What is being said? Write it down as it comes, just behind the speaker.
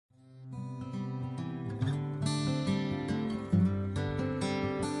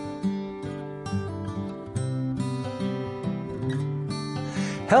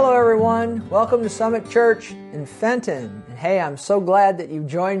Hello everyone, welcome to Summit Church in Fenton. And hey, I'm so glad that you've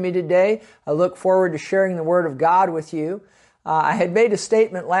joined me today. I look forward to sharing the Word of God with you. I had made a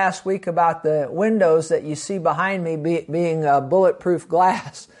statement last week about the windows that you see behind me being bulletproof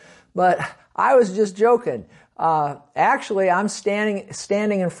glass, but I was just joking. Actually, I'm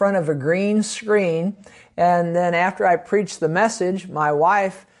standing in front of a green screen, and then after I preach the message, my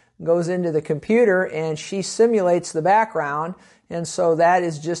wife goes into the computer and she simulates the background. And so that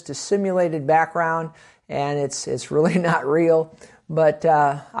is just a simulated background, and it's really not real. But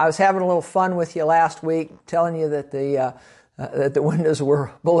I was having a little fun with you last week, telling you that the windows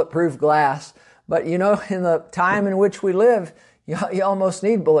were bulletproof glass. But you know, in the time in which we live, you almost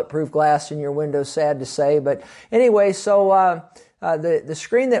need bulletproof glass in your windows. Sad to say, but anyway, so the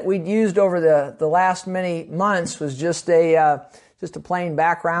screen that we'd used over the last many months was just a plain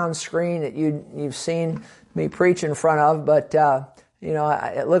background screen that you've seen me preach in front of, but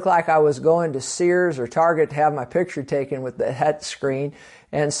it looked like I was going to Sears or Target to have my picture taken with that screen.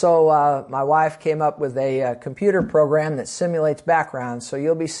 And so my wife came up with a computer program that simulates backgrounds. So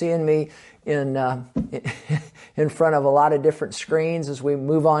you'll be seeing me in front of a lot of different screens as we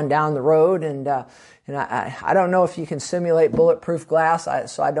move on down the road. And I don't know if you can simulate bulletproof glass,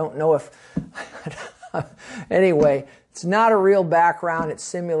 so I don't know if... Anyway, it's not a real background. It's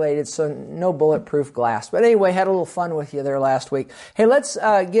simulated, so no bulletproof glass. But anyway, had a little fun with you there last week. Hey, let's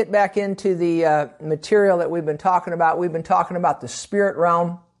get back into the material that we've been talking about. We've been talking about the spirit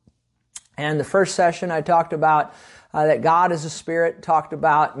realm. And the first session, I talked about that God is a spirit, talked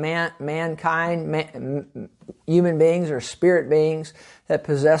about mankind, human beings or spirit beings that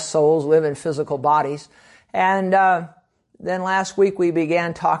possess souls, live in physical bodies. And then last week we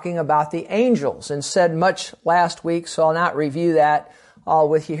began talking about the angels and said much last week, so I'll not review that all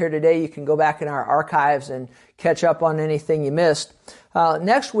with you here today. You can go back in our archives and catch up on anything you missed.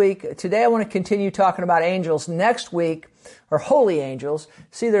 Next week, today I want to continue talking about angels. Next week are holy angels.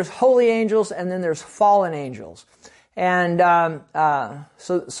 See, there's holy angels and then there's fallen angels. And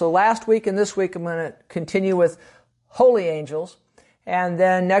so last week and this week I'm going to continue with holy angels. And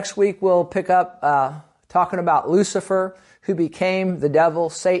then next week we'll pick up talking about Lucifer, who became the devil,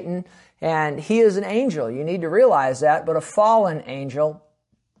 Satan, and he is an angel. You need to realize that, but a fallen angel.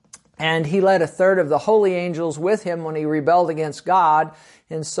 And he led a third of the holy angels with him when he rebelled against God.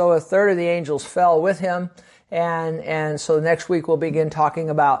 And so a third of the angels fell with him. And so next week we'll begin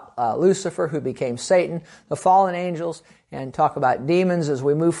talking about Lucifer, who became Satan, the fallen angels, and talk about demons as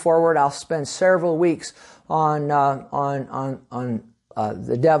we move forward. I'll spend several weeks on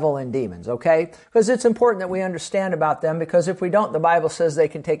the devil and demons, okay? Because it's important that we understand about them, because if we don't, the Bible says they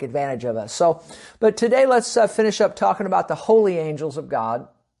can take advantage of us. But today let's finish up talking about the holy angels of God.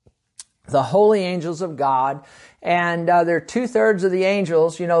 The holy angels of God. And they're 2/3 of the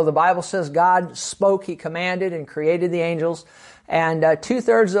angels. You know, the Bible says God spoke, He commanded and created the angels. And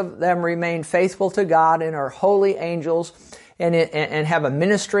 2/3 of them remain faithful to God and are holy angels and have a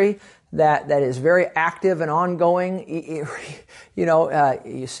ministry that is very active and ongoing.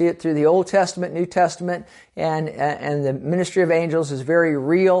 You see it through the Old Testament, New Testament, and the ministry of angels is very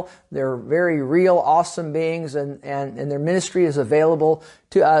real. They're very real, awesome beings, and their ministry is available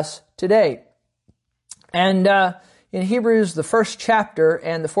to us today. And in Hebrews, the 1st chapter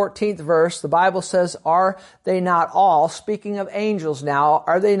and the 14th verse, the Bible says, "Are they not all," speaking of angels now,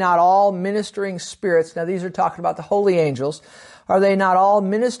 "are they not all ministering spirits?" Now these are talking about the holy angels. "Are they not all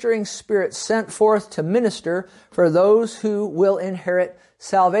ministering spirits sent forth to minister for those who will inherit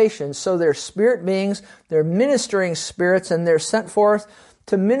salvation?" So they're spirit beings, they're ministering spirits, and they're sent forth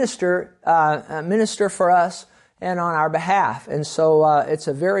to minister for us and on our behalf. And so it's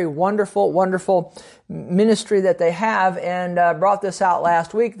a very wonderful, wonderful ministry that they have, and brought this out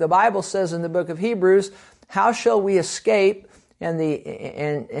last week. The Bible says in the book of Hebrews, "How shall we escape?"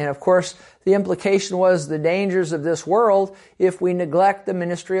 And of course, the implication was the dangers of this world if we neglect the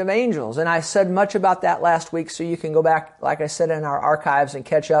ministry of angels. And I said much about that last week, so you can go back, like I said, in our archives and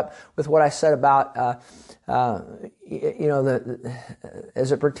catch up with what I said about,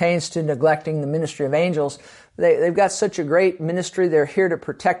 as it pertains to neglecting the ministry of angels. They've got such a great ministry. They're here to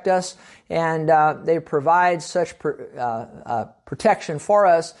protect us, and they provide such protection for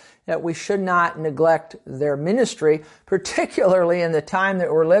us that we should not neglect their ministry, particularly in the time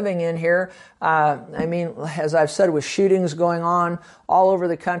that we're living in here. As I've said, with shootings going on all over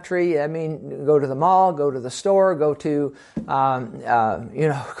the country, go to the mall, go to the store, go to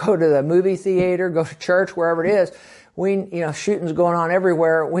the movie theater, go to church, wherever it is. Shootings going on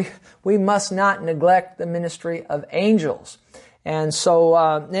everywhere. We must not neglect the ministry of angels. And so,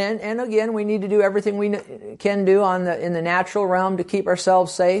 and again, we need to do everything we can do in the natural realm to keep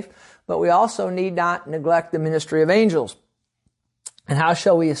ourselves safe, but we also need not neglect the ministry of angels. And how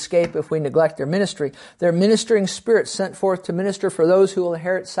shall we escape if we neglect their ministry? They're ministering spirits sent forth to minister for those who will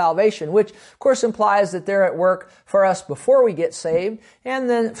inherit salvation, which of course implies that they're at work for us before we get saved, and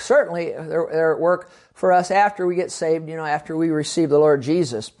then certainly they're at work for us after we get saved, after we receive the Lord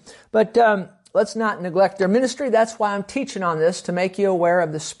Jesus. But let's not neglect their ministry. That's why I'm teaching on this, to make you aware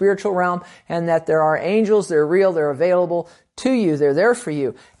of the spiritual realm and that there are angels, they're real, they're available to you, they're there for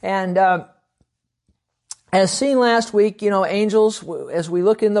you. And as seen last week, angels, as we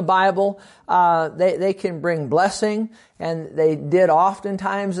look in the Bible, they can bring blessing, and they did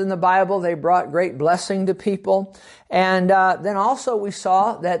oftentimes in the Bible. They brought great blessing to people. And then also we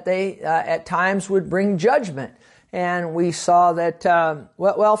saw that they at times would bring judgment. And we saw that,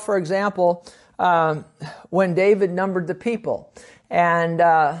 for example, when David numbered the people, and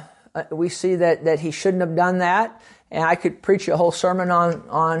we see that he shouldn't have done that. And I could preach a whole sermon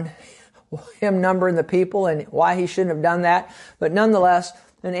on him numbering the people and why he shouldn't have done that. But nonetheless,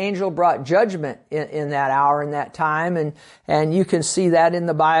 an angel brought judgment in that hour, in that time. And you can see that in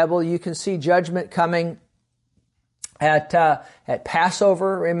the Bible. You can see judgment coming at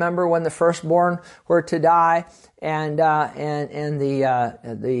Passover. Remember when the firstborn were to die, and the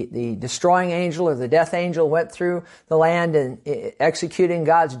destroying angel or the death angel went through the land and executing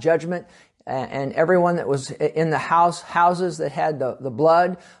God's judgment. And everyone that was in the houses that had the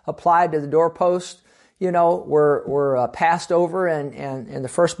blood applied to the doorpost, were passed over, and the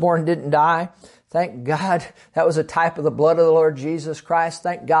firstborn didn't die. Thank God. That was a type of the blood of the Lord Jesus Christ.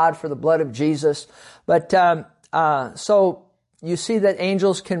 Thank God for the blood of Jesus. But so you see that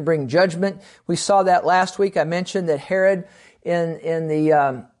angels can bring judgment. We saw that last week. I mentioned that Herod in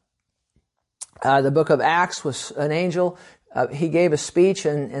the book of Acts was an angel. He gave a speech,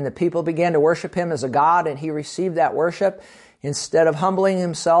 and the people began to worship him as a god, and he received that worship. Instead of humbling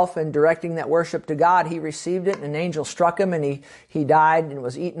himself and directing that worship to God, he received it, and an angel struck him, and he died and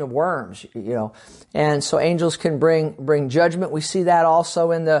was eaten of worms. And so angels can bring judgment. We see that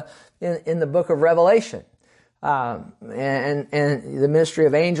also in the book of Revelation. And the ministry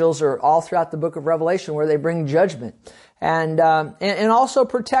of angels are all throughout the book of Revelation, where they bring judgment. And also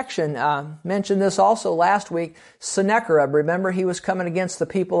protection. Mentioned this also last week. Sennacherib, remember, he was coming against the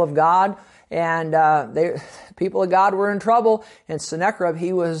people of God, and people of God were in trouble. And Sennacherib,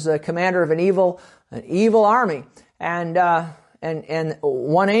 he was the commander of an evil army. And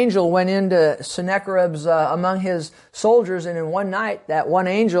one angel went into Sennacherib's among his soldiers, and in one night, that one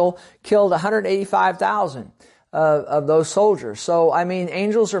angel killed 185,000 of those soldiers. So,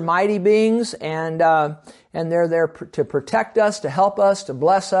 angels are mighty beings, and they're there to protect us, to help us, to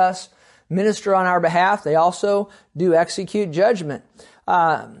bless us, minister on our behalf. They also do execute judgment.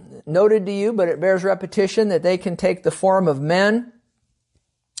 Noted to you, but it bears repetition, that they can take the form of men.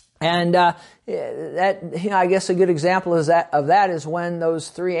 And I guess a good example of that is when those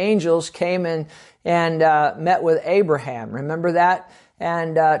three angels came and met with Abraham. Remember that?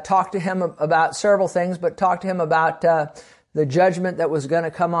 And talked to him about several things, but talked to him about the judgment that was going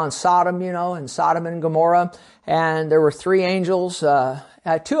to come on Sodom, and Sodom and Gomorrah. And there were three angels.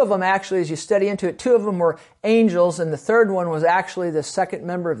 Two of them, actually, as you study into it, two of them were angels, and the third one was actually the second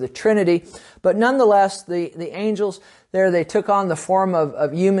member of the Trinity. But nonetheless, the angels there, they took on the form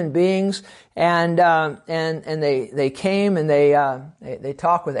of human beings, and they came and they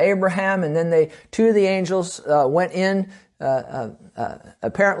talked with Abraham, and then two of the angels went in.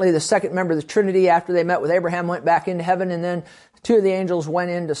 Apparently the second member of the Trinity, after they met with Abraham, went back into heaven, and then two of the angels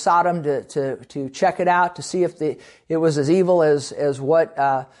went into Sodom to check it out, to see if it was as evil as what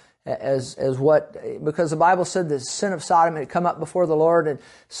because the Bible said the sin of Sodom had come up before the Lord, and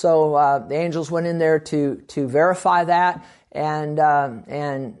so the angels went in there to verify that, and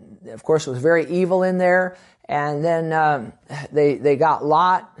of course it was very evil in there. And then they got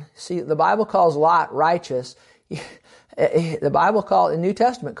Lot. See, the Bible calls Lot righteous. The New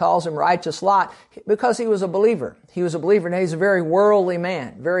Testament calls him righteous Lot because he was a believer. He was a believer. Now, he's a very worldly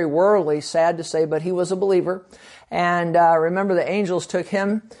man, very worldly, sad to say, but he was a believer. And remember, the angels took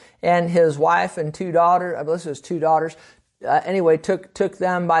him and his wife and two daughters, I believe it was two daughters, took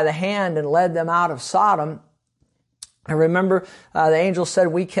them by the hand and led them out of Sodom. And remember, the angel said,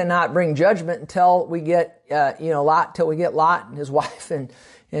 we cannot bring judgment until we get, till we get Lot and his wife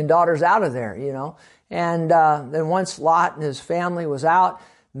and daughters out of there, And then once Lot and his family was out,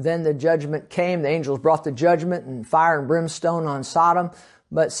 then the judgment came. The angels brought the judgment and fire and brimstone on Sodom.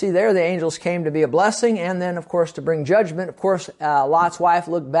 But see there, the angels came to be a blessing and then, of course, to bring judgment. Of course, Lot's wife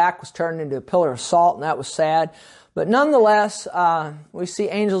looked back, was turned into a pillar of salt, and that was sad. But nonetheless, we see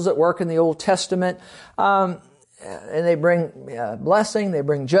angels at work in the Old Testament, and they bring blessing, they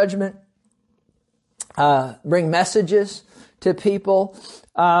bring judgment, bring messages to people.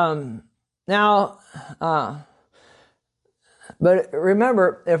 But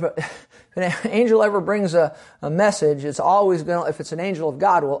remember, if an angel ever brings a message, it's always going to, if it's an angel of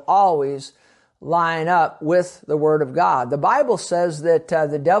God, will always line up with the Word of God. The Bible says that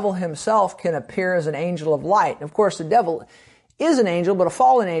the devil himself can appear as an angel of light. And of course, the devil is an angel, but a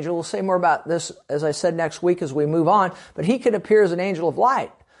fallen angel. We'll say more about this, as I said, next week as we move on. But he could appear as an angel of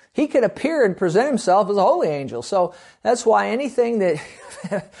light. He could appear and present himself as a holy angel. So that's why anything that,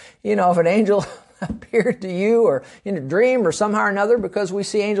 if an angel appeared to you or in a dream or somehow or another, because we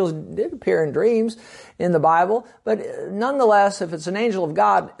see angels did appear in dreams in the Bible. But nonetheless, if it's an angel of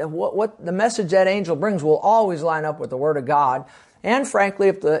God, what the message that angel brings will always line up with the Word of God. And frankly,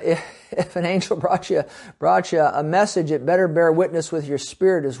 if an angel brought you a message, it better bear witness with your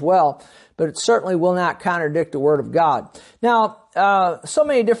spirit as well. But it certainly will not contradict the Word of God. Now, so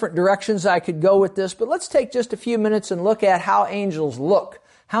many different directions I could go with this, but let's take just a few minutes and look at how angels look.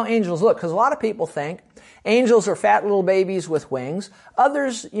 How angels look, because a lot of people think angels are fat little babies with wings.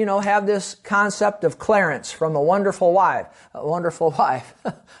 Others, have this concept of Clarence from A Wonderful Wife. A Wonderful Wife.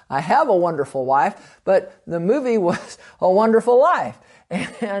 I have a wonderful wife, but the movie was A Wonderful Life.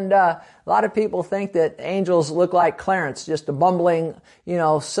 And a lot of people think that angels look like Clarence, just a bumbling,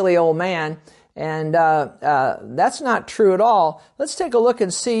 silly old man. And that's not true at all. Let's take a look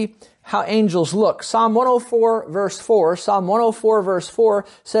and see how angels look. Psalm 104 verse 4. Psalm 104 verse 4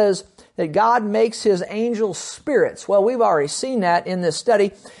 says that God makes His angels spirits. Well, we've already seen that in this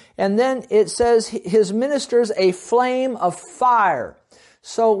study. And then it says His ministers a flame of fire.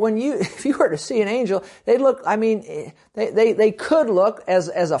 So if you were to see an angel, they look, they could look as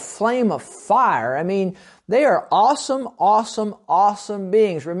a flame of fire. They are awesome, awesome, awesome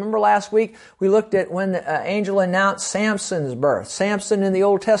beings. Remember last week we looked at when the angel announced Samson's birth. Samson in the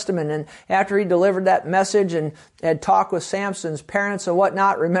Old Testament, and after he delivered that message and had talked with Samson's parents and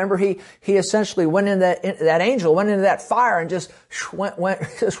whatnot, remember he essentially that angel went into that fire and just went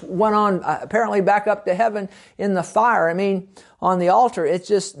on apparently back up to heaven in the fire. On the altar. It's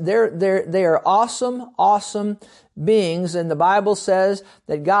just they are awesome, awesome beings, and the Bible says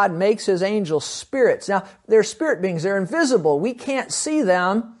that God makes His angels spirits. Now, they're spirit beings. They're invisible. We can't see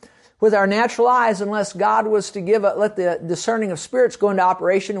them with our natural eyes unless God was to let the discerning of spirits go into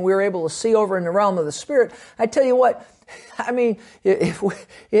operation and we were able to see over in the realm of the spirit. I tell you what,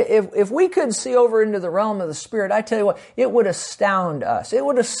 if we could see over into the realm of the spirit, I tell you what, it would astound us. It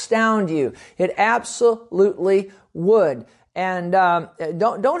would astound you. It absolutely would. And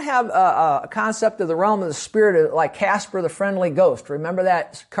don't have a concept of the realm of the spirit like Casper the Friendly Ghost. Remember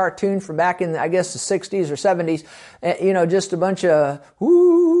that cartoon from back in, I guess, the 60s or 70s? Just a bunch of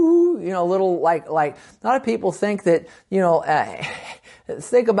little like a lot of people think that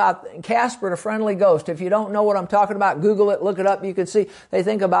think about Casper the Friendly Ghost. If you don't know what I'm talking about, Google it, look it up. You can see they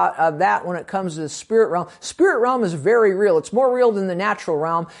think about that when it comes to the spirit realm. Spirit realm is very real. It's more real than the natural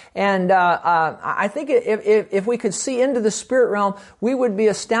realm. And I think if we could see into the spirit realm, we would be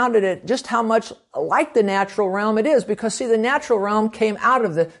astounded at just how much like the natural realm it is. Because see, the natural realm came out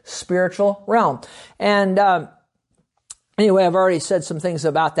of the spiritual realm. And anyway, I've already said some things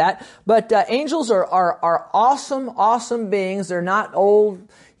about that. But angels are awesome, awesome beings. They're not old,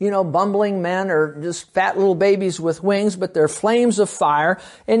 bumbling men or just fat little babies with wings, but they're flames of fire.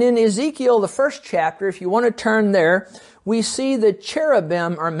 And in Ezekiel, the first chapter, if you want to turn there, we see the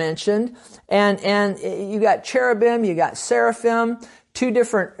cherubim are mentioned. And you got cherubim, you got seraphim, two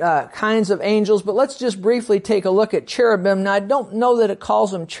different kinds of angels. But let's just briefly take a look at cherubim. Now, I don't know that it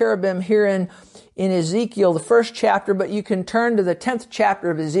calls them cherubim here in Ezekiel, the first chapter, but you can turn to the 10th chapter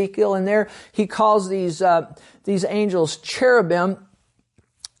of Ezekiel, and there he calls these angels cherubim.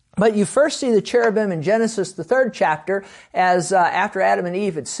 But you first see the cherubim in Genesis, the 3rd chapter, as after Adam and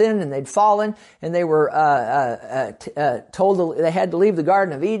Eve had sinned and they'd fallen, and they were told they had to leave the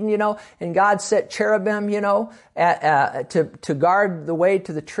Garden of Eden, and God set cherubim, to guard the way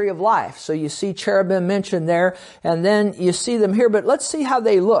to the tree of life. So you see cherubim mentioned there, and then you see them here. But let's see how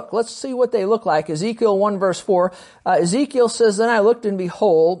they look. Let's see what they look like. Ezekiel 1 verse 4. Ezekiel says, "Then I looked, and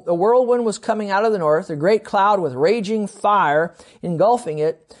behold, a whirlwind was coming out of the north, a great cloud with raging fire engulfing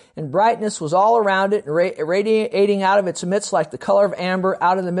it, and brightness was all around it, and radiating out of its midst like the color of amber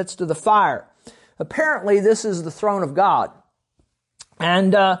out of the midst of the fire." Apparently, this is the throne of God.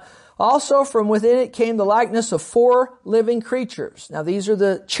 And Also from within it came the likeness of 4 living creatures. Now these are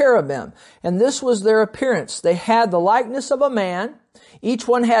the cherubim, and this was their appearance. They had the likeness of a man. Each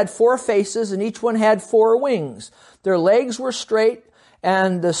one had 4 faces, and each one had 4 wings. Their legs were straight,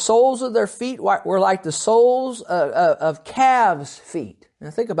 and the soles of their feet were like the soles of calves' feet. Now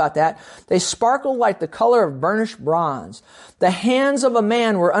think about that. They sparkled like the color of burnished bronze. The hands of a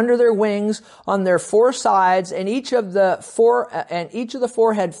man were under their wings on their 4 sides, and each of the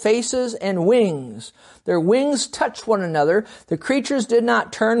 4 had faces and wings. Their wings touched one another. The creatures did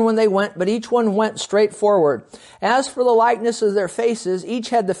not turn when they went, but each one went straight forward. As for the likeness of their faces, each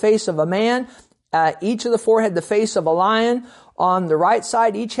had the face of a man. Each of the 4 had the face of a lion on the right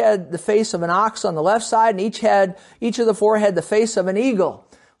side. Each had the face of an ox on the left side, and each of the 4 had the face of an eagle.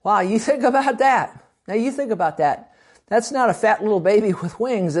 Wow, you think about that. Now you think about that. That's not a fat little baby with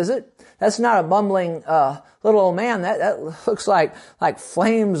wings, is it? That's not a bumbling little old man. That looks like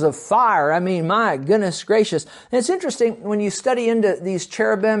flames of fire. I mean, my goodness gracious. And it's interesting when you study into these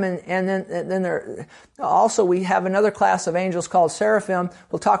cherubim, and then there also we have another class of angels called seraphim.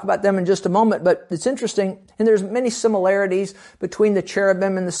 We'll talk about them in just a moment, but it's interesting, and there's many similarities between the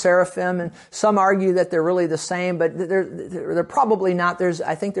cherubim and the seraphim, and some argue that they're really the same, but they're probably not.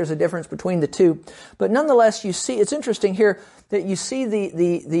 I think there's a difference between the two. But nonetheless, you see, it's interesting here that you see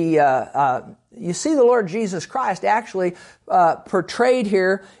you see the Lord Jesus Christ actually portrayed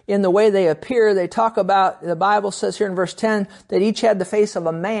here in the way they appear. They talk about, the Bible says here in verse 10 that each had the face of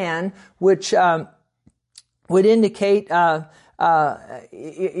a man, which would indicate, in the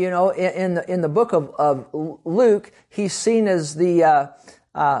book of Luke, he's seen as the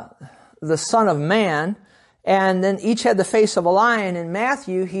Son of Man. And then each had the face of a lion. In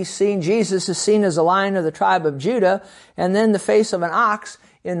Matthew, Jesus is seen as a lion of the tribe of Judah. And then the face of an ox.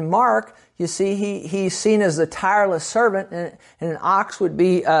 In Mark, you see, he's seen as the tireless servant, and an ox would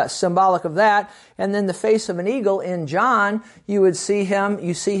be symbolic of that. And then the face of an eagle. In John, you see him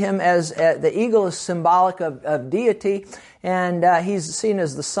as, the eagle is symbolic of deity, and he's seen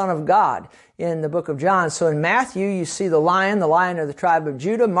as the Son of God in the book of John. So in Matthew, you see the lion of the tribe of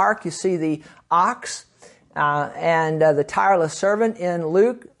Judah. Mark, you see the ox, and the tireless servant. In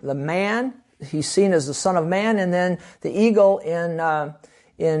Luke, the man, he's seen as the Son of Man, and then the eagle in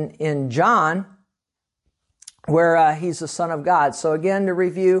John, where he's the Son of God. So again, to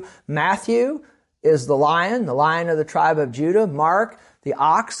review, Matthew is the lion of the tribe of Judah. Mark, the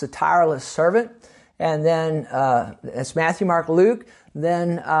ox, the tireless servant. And then it's Matthew, Mark, Luke.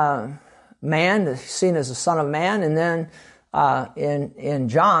 Then man, seen as the Son of Man. And then in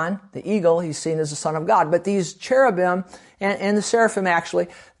John, the eagle, he's seen as the Son of God. But these cherubim and the seraphim, actually,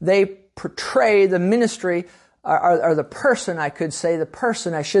 they portray the ministry, or the person,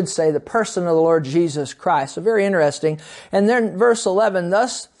 the person of the Lord Jesus Christ. So very interesting. And then verse 11,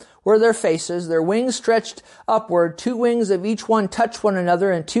 thus were their faces, their wings stretched upward, 2 wings of each one touched one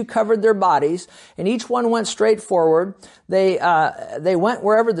another, and 2 covered their bodies, and each one went straight forward. They went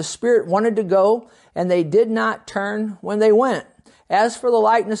wherever the Spirit wanted to go, and they did not turn when they went. As for the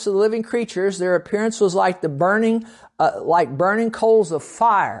likeness of the living creatures, their appearance was like burning coals of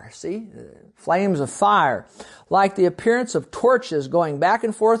fire. See? Flames of fire. Like the appearance of torches going back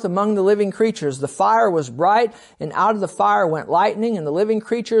and forth among the living creatures. The fire was bright, and out of the fire went lightning, and the living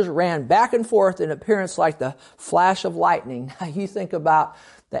creatures ran back and forth in appearance like the flash of lightning. Now you think about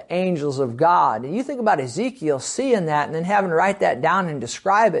the angels of God, and you think about Ezekiel seeing that and then having to write that down and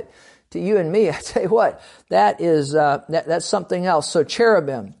describe it to you and me. I tell you what, that is that's something else. So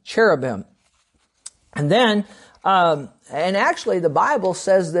cherubim. And then and actually the Bible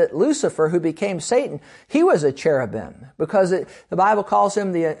says that Lucifer, who became Satan, he was a cherubim, because the Bible calls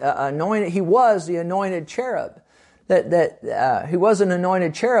him the anointed. He was the anointed cherub. That he was an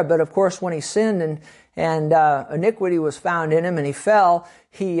anointed cherub, but of course when he sinned and iniquity was found in him and he fell,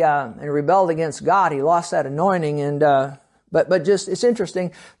 and rebelled against God, he lost that anointing. And but just it's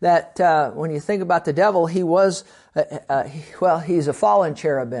interesting that when you think about the devil, he was he's a fallen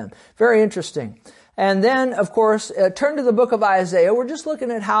cherubim. Very interesting. And then, of course, turn to the book of Isaiah. We're just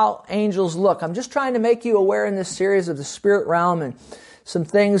looking at how angels look. I'm just trying to make you aware in this series of the spirit realm and some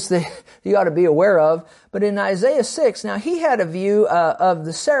things that you ought to be aware of. But in Isaiah 6, now he had a view of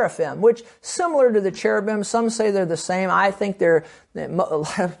the seraphim, which similar to the cherubim. Some say they're the same. I think a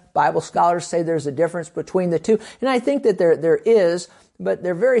lot of Bible scholars say there's a difference between the two. And I think that there is, but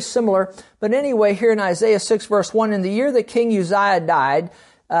they're very similar. But anyway, here in Isaiah 6 verse 1, in the year that King Uzziah died,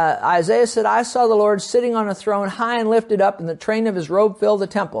 Isaiah said, I saw the Lord sitting on a throne high and lifted up, and the train of his robe filled the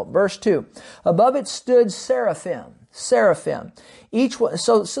temple. Verse 2, above it stood seraphim. seraphim. Each one,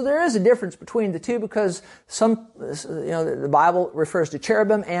 so there is a difference between the two because the Bible refers to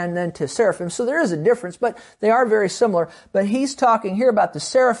cherubim and then to seraphim. So there is a difference, but they are very similar. But he's talking here about the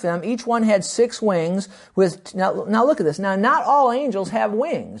seraphim. Each one had 6 wings now look at this. Now, not all angels have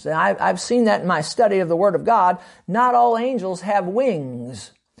wings. And I've seen that in my study of the Word of God. Not all angels have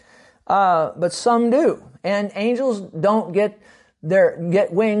wings. But some do. And angels don't get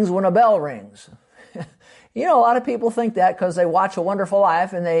wings when a bell rings. A lot of people think that because they watch A Wonderful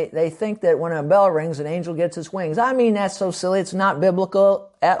Life and they think that when a bell rings, an angel gets its wings. I mean, that's so silly. It's not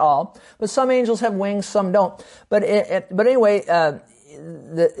biblical at all. But some angels have wings, some don't. But anyway,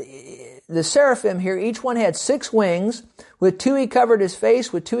 the seraphim here, each one had 6 wings. With 2 he covered his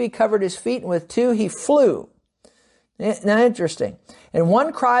face, with 2 he covered his feet, and with 2 he flew. Now, interesting. And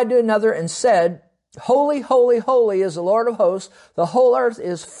one cried to another and said, Holy, holy, holy is the Lord of hosts. The whole earth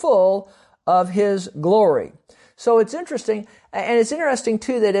is full of His glory. So it's interesting, and it's interesting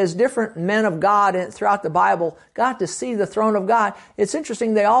too that as different men of God throughout the Bible got to see the throne of God, it's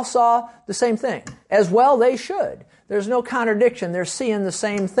interesting they all saw the same thing. As well they should. There's no contradiction. They're seeing the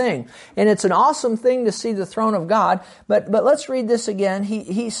same thing. And it's an awesome thing to see the throne of God. But let's read this again.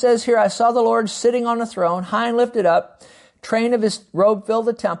 He says here, I saw the Lord sitting on a throne, high and lifted up. Train of his robe filled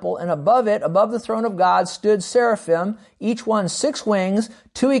the temple, and above the throne of God, stood seraphim, each one 6 wings.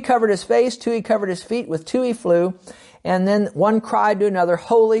 2 he covered his face, 2 he covered his feet, with 2 he flew. And then one cried to another,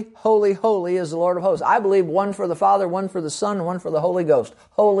 Holy, holy, holy is the Lord of hosts. I believe one for the Father, one for the Son, and one for the Holy Ghost.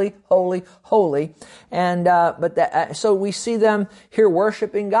 Holy, holy, holy. And so we see them here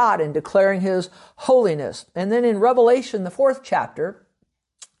worshiping God and declaring His holiness. And then in Revelation, the 4th chapter,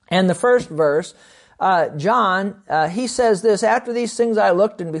 and the 1st verse, John, he says this, After these things I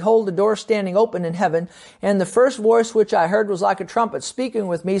looked, and behold, the door standing open in heaven, and the first voice which I heard was like a trumpet speaking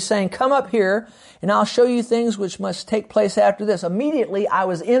with me, saying, Come up here, and I'll show you things which must take place after this. Immediately I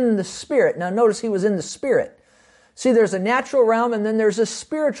was in the Spirit. Now notice he was in the Spirit. See, there's a natural realm, and then there's a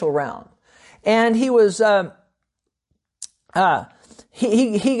spiritual realm. And he was,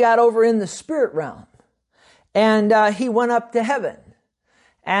 he got over in the spirit realm. And he went up to heaven.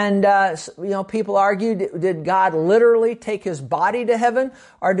 And, people argue, did God literally take His body to heaven,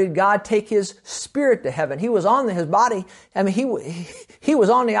 or did God take His spirit to heaven? He was on his body. I mean, he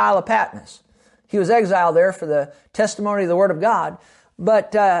was on the Isle of Patmos. He was exiled there for the testimony of the Word of God.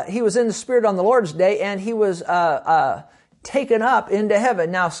 But, he was in the Spirit on the Lord's day, and he was, taken up into heaven.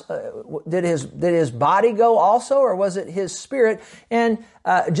 Now, did his body go also, or was it his spirit? And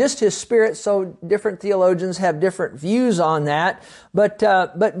just his spirit. So different theologians have different views on that. But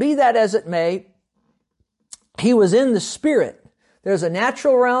be that as it may, he was in the Spirit. There's a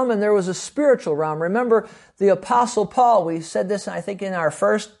natural realm and there was a spiritual realm. Remember the Apostle Paul, we said this, I think in our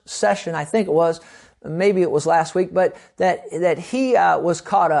first session, I think it was, maybe it was last week, but that he was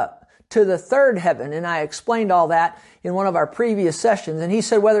caught up to the 3rd heaven. And I explained all that in one of our previous sessions. And he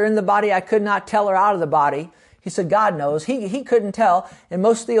said, whether in the body I could not tell or out of the body. He said, God knows. He couldn't tell. And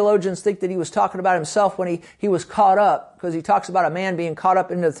most theologians think that he was talking about himself when he was caught up, because he talks about a man being caught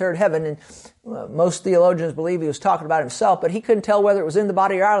up into the 3rd heaven. And most theologians believe he was talking about himself, but he couldn't tell whether it was in the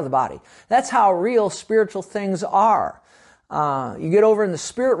body or out of the body. That's how real spiritual things are. You get over in the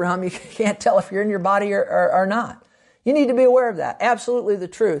spirit realm, you can't tell if you're in your body or not. You need to be aware of that. Absolutely the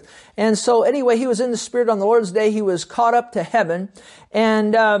truth. And so anyway, he was in the Spirit on the Lord's day. He was caught up to heaven,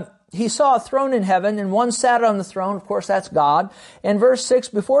 and he saw a throne in heaven, and one sat on the throne. Of course, that's God. And verse 6,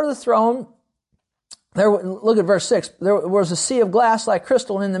 before the throne, look at verse 6. There was a sea of glass like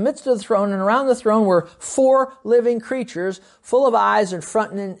crystal, and in the midst of the throne and around the throne were 4 living creatures full of eyes in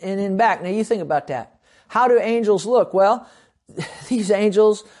front and in back. Now you think about that. How do angels look? Well, these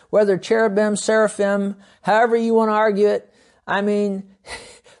angels, whether cherubim, seraphim, however you want to argue it, I mean,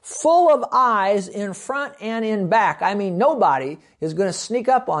 full of eyes in front and in back. I mean, nobody is going to sneak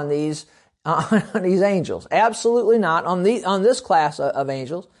up on these angels. Absolutely not on this class of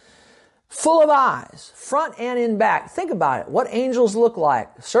angels. Full of eyes, front and in back. Think about it. What angels look like.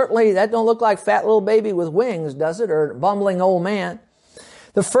 Certainly that don't look like fat little baby with wings, does it? Or bumbling old man.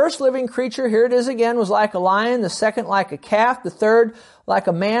 The first living creature, here it is again, was like a lion, the second like a calf, the third like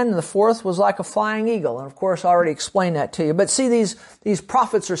a man, and the fourth was like a flying eagle. And of course, I already explained that to you. But see, these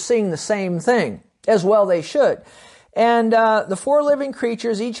prophets are seeing the same thing, as well they should. And the 4 living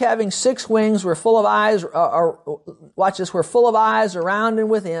creatures, each having 6 wings, were full of eyes, watch this, were full of eyes around and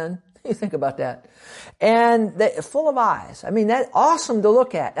within. You think about that. And full of eyes. I mean, that's awesome to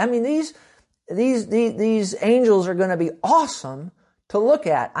look at. I mean, these angels are going to be awesome to look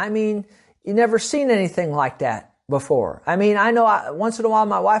at. I mean, you never seen anything like that before. I mean, I know once in a while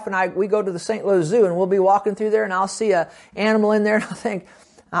my wife and I, we go to the St. Louis Zoo and we'll be walking through there and I'll see an animal in there and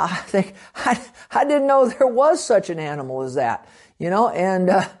I didn't know there was such an animal as that,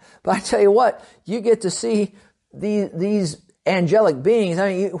 but I tell you what, you get to see these angelic beings.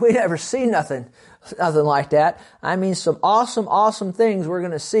 I mean, we never see nothing like that. I mean, some awesome things we're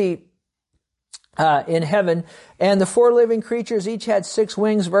going to see in heaven. And the 4 living creatures each had 6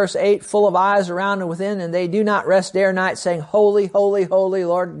 wings, verse 8, full of eyes around and within, and they do not rest day or night, saying, Holy, holy, holy,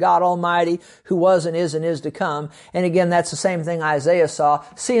 Lord God Almighty, who was and is to come. And again, that's the same thing Isaiah saw,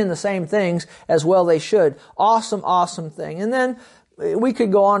 seeing the same things as well they should. Awesome thing. And then we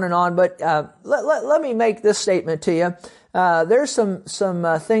could go on and on, but let me make this statement to you. There's some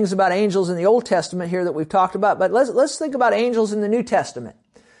things about angels in the Old Testament here that we've talked about, but let's think about angels in the New Testament.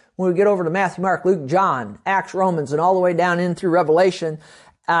 When we get over to Matthew, Mark, Luke, John, Acts, Romans, and all the way down in through Revelation,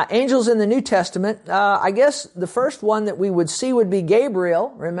 angels in the New Testament, I guess the first one that we would see would be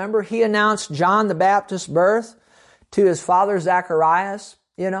Gabriel. Remember, he announced John the Baptist's birth to his father Zacharias.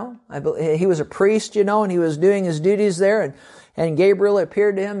 He was a priest, and he was doing his duties there, and Gabriel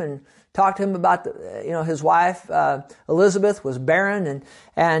appeared to him and talked to him about his wife Elizabeth was barren,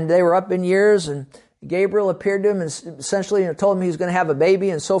 and they were up in years, and Gabriel appeared to him and essentially told him he was going to have a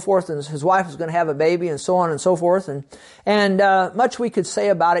baby and so forth, and his wife was going to have a baby and so on and so forth. And much we could say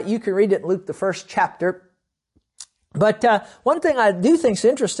about it. You can read it in Luke, the 1st chapter. But one thing I do think is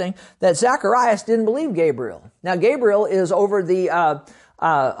interesting, that Zacharias didn't believe Gabriel. Now, Gabriel is over he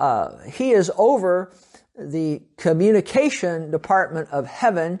is over the communication department of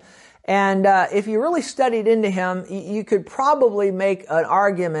heaven. And if you really studied into him, you could probably make an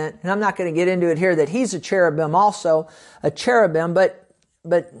argument, and I'm not going to get into it here, that he's a cherubim also,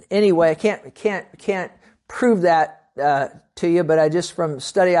 but anyway, I can't prove that to you, but I just from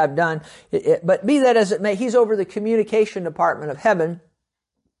study I've done. But be that as it may, he's over the communication department of heaven,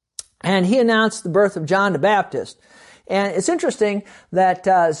 and he announced the birth of John the Baptist. And it's interesting that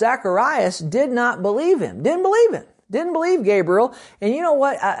Zacharias did not believe him, didn't believe Gabriel. And you know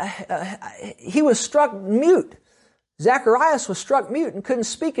what? He was struck mute. Zacharias was struck mute and couldn't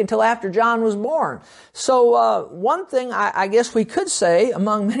speak until after John was born. So one thing I guess we could say,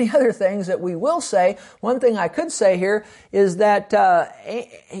 among many other things that we will say, one thing I could say here is that,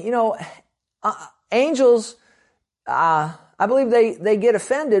 angels, I believe they get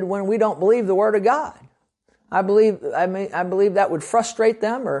offended when we don't believe the Word of God. I believe that would frustrate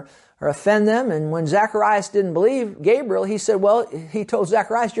them or offend them. And when Zacharias didn't believe Gabriel, he told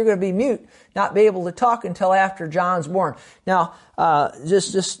Zacharias, you're going to be mute, not be able to talk until after John's born. Now,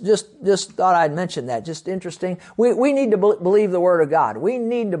 just thought I'd mention that. Just interesting. We need to believe the Word of God. We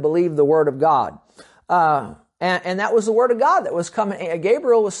need to believe the Word of God. And that was the Word of God that was coming.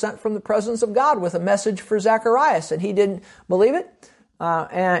 Gabriel was sent from the presence of God with a message for Zacharias, and he didn't believe it.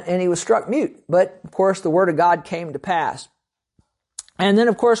 And he was struck mute. But, of course, the Word of God came to pass. And then,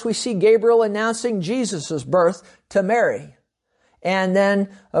 of course, we see Gabriel announcing Jesus' birth to Mary. And then,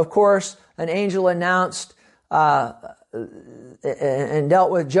 of course, an angel announced and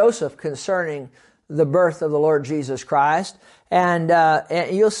dealt with Joseph concerning the birth of the Lord Jesus Christ. And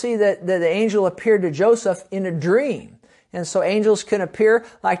you'll see that the angel appeared to Joseph in a dream. And so angels can appear,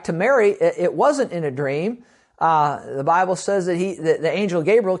 like to Mary, it wasn't in a dream. The Bible says that the angel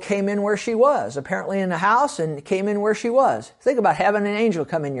Gabriel came in where she was, apparently in the house, and came in where she was. Think about having an angel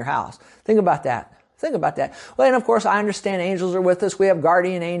come in your house. Think about that. Well, and of course, I understand angels are with us. We have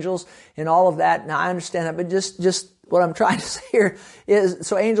guardian angels and all of that. Now, I understand that, but just what I'm trying to say here is,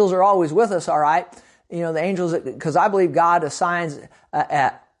 so angels are always with us, all right? The angels, because I believe God assigns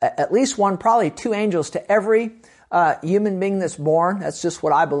at least one, probably 2 angels to every human being that's born. That's just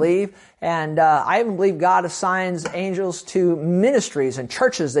what I believe. And I even believe God assigns angels to ministries and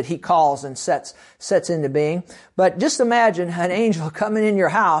churches that He calls and sets into being. But just imagine an angel coming in your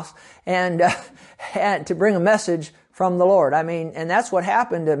house and to bring a message from the Lord. I mean, and that's what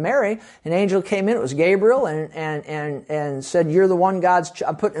happened to Mary. An angel came in, it was Gabriel, and said, you're the one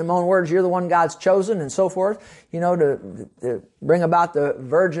I'm putting in my own words, you're the one God's chosen, and so forth, to bring about the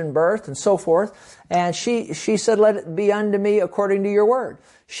virgin birth and so forth. And she said, let it be unto me according to your word.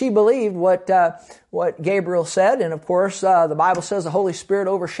 She believed what Gabriel said, and of course, the Bible says the Holy Spirit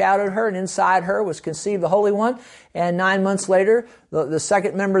overshadowed her, and inside her was conceived the Holy One. And 9 months later, the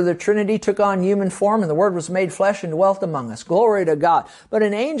second member of the Trinity took on human form, and the Word was made flesh and dwelt among us. Glory to God. But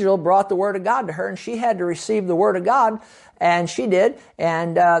an angel brought the Word of God to her, and she had to receive the Word of God, and she did.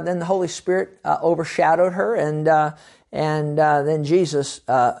 And then the Holy Spirit overshadowed her, and then Jesus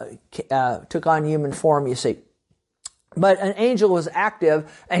took on human form, you see. But an angel was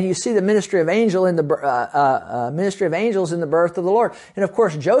active, and you see the ministry of angels in the birth of the Lord. And of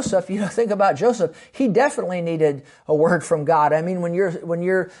course, Joseph. Think about Joseph. He definitely needed a word from God. I mean, when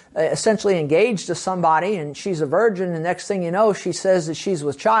you're essentially engaged to somebody, and she's a virgin, and the next thing you know, she says that she's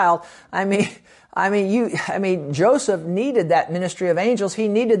with child. Joseph needed that ministry of angels. He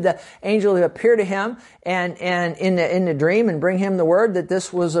needed the angel to appear to him and in the dream and bring him the word that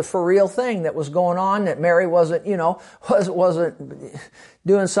this was a for real thing that was going on, that Mary wasn't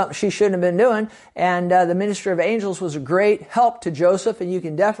doing something she shouldn't have been doing. And the ministry of angels was a great help to Joseph, and you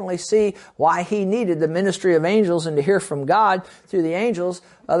can definitely see why he needed the ministry of angels and to hear from God through the angels.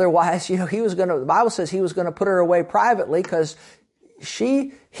 Otherwise, the Bible says he was going to put her away privately because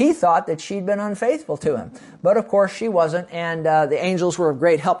he thought that she'd been unfaithful to him. But of course she wasn't, and the angels were of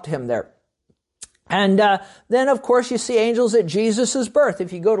great help to him there. And then of course you see angels at Jesus' birth.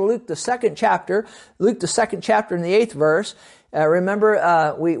 If you go to Luke the second chapter in the 8th verse,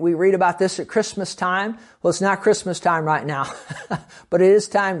 remember we read about this at Christmas time. Well, it's not Christmas time right now, but it is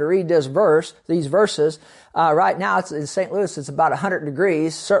time to read these verses. Right now it's in St. Louis, it's about 100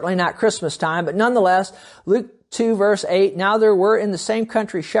 degrees, certainly not Christmas time, but nonetheless, Luke 2 verse 8, now there were in the same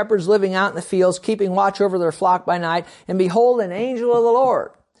country shepherds living out in the fields, keeping watch over their flock by night, and behold, an angel of the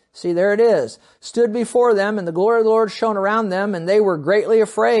Lord. See, there it is. Stood before them, and the glory of the Lord shone around them, and they were greatly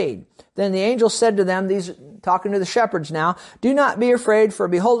afraid. Then the angel said to them, these talking to the shepherds now, do not be afraid, for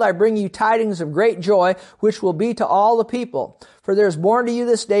behold, I bring you tidings of great joy, which will be to all the people. For there is born to you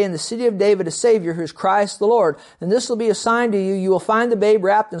this day in the city of David a Savior, who is Christ the Lord. And this will be a sign to you. You will find the babe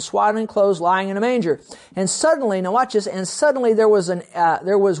wrapped in swaddling clothes, lying in a manger. And suddenly, now watch this, and suddenly there was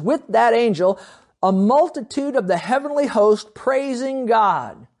with that angel a multitude of the heavenly host praising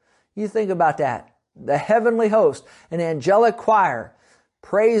God. You think about that. The heavenly host, an angelic choir,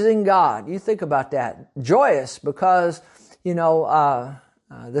 praising God. You think about that. Joyous because,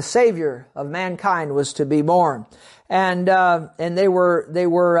 the Savior of mankind was to be born. And they were there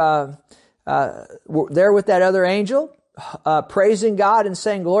with that other angel, praising God and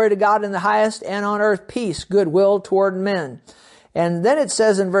saying, glory to God in the highest, and on earth peace, goodwill toward men. And then it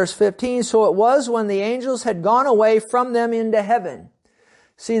says in verse 15, so it was when the angels had gone away from them into heaven.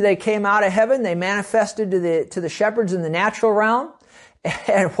 See, they came out of heaven, they manifested to the shepherds in the natural realm.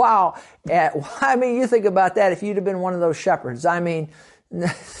 And wow, you think about that if you'd have been one of those shepherds. I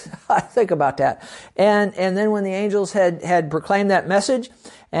think about that. And then when the angels had proclaimed that message,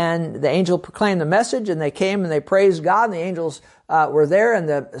 and the angel proclaimed the message, and they came and they praised God, and the angels were there, and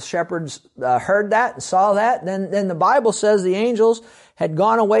the shepherds heard that and saw that, then the Bible says the angels had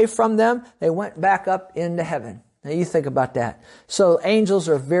gone away from them. They went back up into heaven. Now you think about that. So angels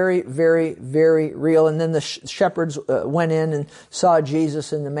are very, very, very real. And then the shepherds went in and saw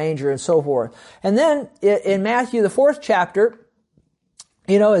Jesus in the manger and so forth. And then in Matthew, the 4th chapter,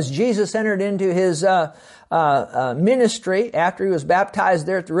 as Jesus entered into his ministry after he was baptized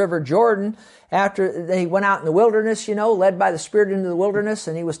there at the River Jordan, after he went out in the wilderness, led by the Spirit into the wilderness,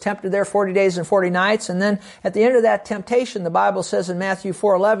 and he was tempted there 40 days and 40 nights. And then at the end of that temptation, the Bible says in Matthew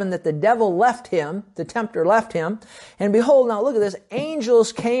 4:11 that the devil left him, the tempter left him. And behold, now look at this,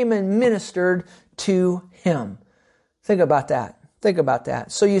 angels came and ministered to him. Think about that. Think about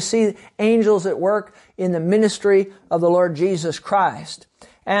that. So you see angels at work in the ministry of the Lord Jesus Christ.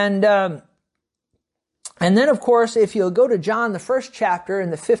 And then, of course, if you'll go to John, the 1st chapter,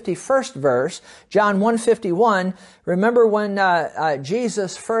 in the 51st verse, John 1:51, remember when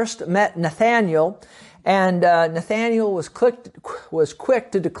Jesus first met Nathanael, and Nathanael was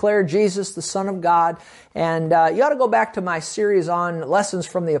quick to declare Jesus the Son of God. And you ought to go back to my series on lessons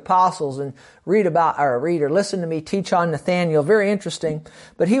from the apostles and read or listen to me teach on Nathanael. Very interesting.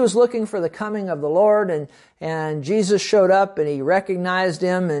 But he was looking for the coming of the Lord, and Jesus showed up, and he recognized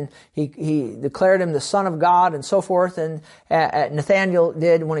him, and he declared him the Son of God and so forth. And Nathanael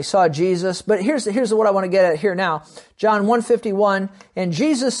did when he saw Jesus. But here's what I want to get at here now. John 1:51, and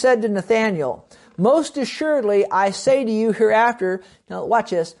Jesus said to Nathanael, most assuredly, I say to you hereafter, now watch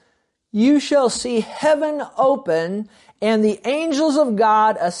this, you shall see heaven open and the angels of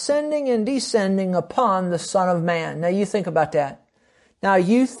God ascending and descending upon the Son of Man. Now you think about that.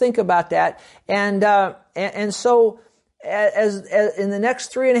 And so as in the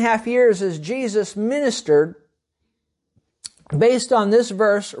next 3.5 years, as Jesus ministered, based on this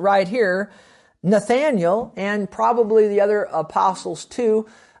verse right here, Nathanael and probably the other apostles too,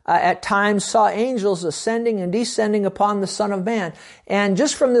 at times saw angels ascending and descending upon the Son of Man. And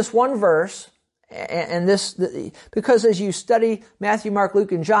just from this one verse, because as you study Matthew, Mark,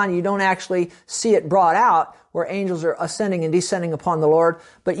 Luke, and John, you don't actually see it brought out where angels are ascending and descending upon the Lord.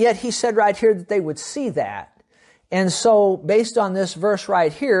 But yet he said right here that they would see that. And so based on this verse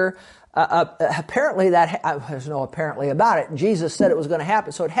right here, apparently there's no apparently about it. Jesus said it was going to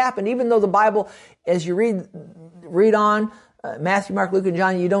happen. So it happened, even though the Bible, as you read on, Matthew, Mark, Luke, and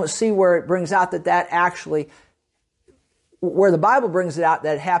John, you don't see where it brings out that actually, where the Bible brings it out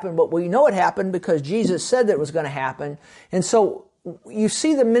that it happened, but we know it happened because Jesus said that it was going to happen. And so you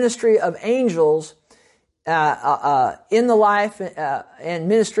see the ministry of angels in the life and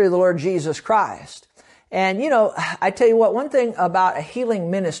ministry of the Lord Jesus Christ. And, I tell you what, one thing about a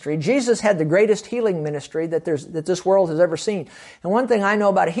healing ministry, Jesus had the greatest healing ministry that this world has ever seen. And one thing I know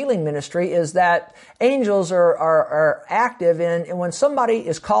about a healing ministry is that angels are active in when somebody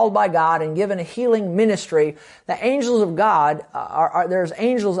is called by God and given a healing ministry, the angels of God there's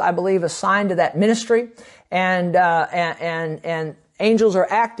angels, I believe, assigned to that ministry. And angels are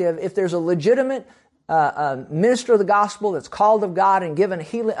active if there's a legitimate minister of the gospel that's called of God and given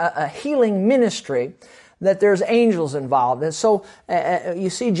a healing ministry, that there's angels involved. And so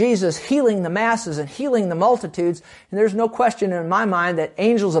you see Jesus healing the masses and healing the multitudes, and there's no question in my mind that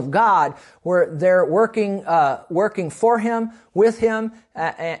angels of God were there working for Him, with Him,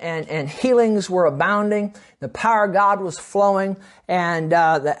 and healings were abounding. The power of God was flowing, and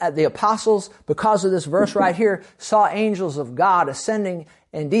the apostles, because of this verse right here, saw angels of God ascending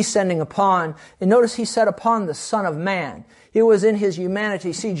and descending upon, and notice He said upon the Son of Man. It was in His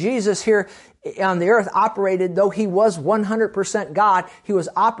humanity. See, Jesus here on the earth operated, though He was 100% God, He was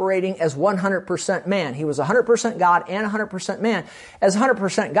operating as 100% man. He was 100% God and 100% man. As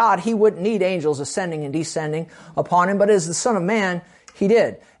 100% God, He wouldn't need angels ascending and descending upon Him, but as the Son of Man, He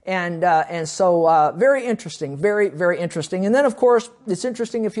did. And so very interesting, very, very interesting. And then, of course, it's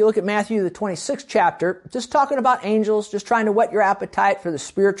interesting if you look at Matthew, the 26th chapter, just talking about angels, just trying to whet your appetite for the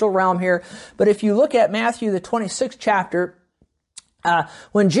spiritual realm here. But if you look at Matthew, the 26th chapter,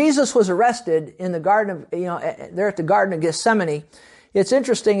 when Jesus was arrested in the garden of, there at the Garden of Gethsemane, it's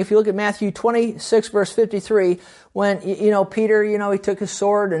interesting if you look at Matthew 26 verse 53, when, Peter, he took his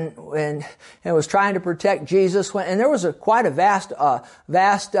sword and was trying to protect Jesus, and there was quite a vast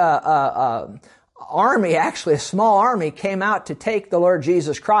army, actually a small army came out to take the Lord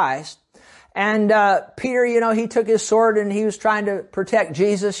Jesus Christ. And Peter, he took his sword and he was trying to protect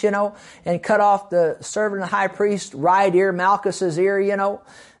Jesus, and cut off the servant of the high priest right ear, Malchus's ear,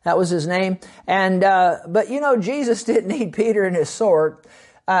 that was his name. And but Jesus didn't need Peter and his sword.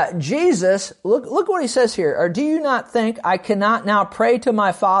 Jesus, look what He says here. Or do you not think I cannot now pray to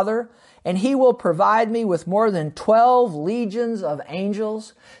my Father, and He will provide me with more than 12 legions of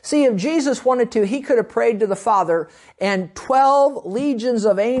angels? See, if Jesus wanted to, He could have prayed to the Father and 12 legions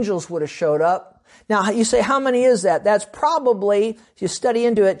of angels would have showed up. Now, you say, how many is that? That's probably, if you study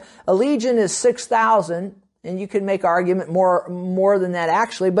into it, a legion is 6,000, and you can make argument more than that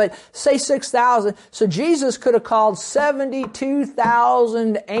actually, but say 6,000. So Jesus could have called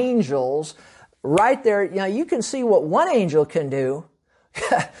 72,000 angels right there. You can see what one angel can do.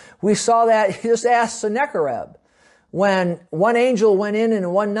 We saw that, just ask Sennacherib. When one angel went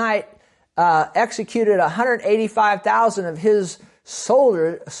in one night, executed 185,000 of his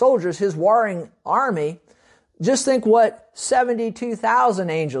soldiers, his warring army. Just think what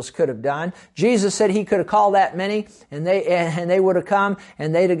 72,000 angels could have done. Jesus said He could have called that many, and they would have come,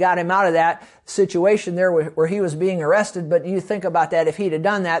 and they'd have got Him out of that situation there where He was being arrested. But you think about that, if He'd have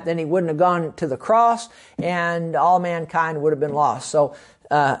done that, then He wouldn't have gone to the cross, and all mankind would have been lost. So,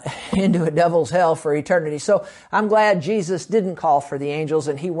 into a devil's hell for eternity. So I'm glad Jesus didn't call for the angels,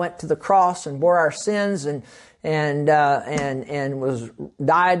 and He went to the cross and bore our sins and was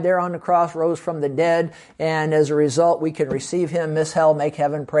died there on the cross, rose from the dead, and as a result we can receive Him, miss hell, make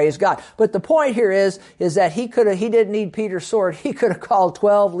heaven, praise God. But the point here is that He didn't need Peter's sword. He could have called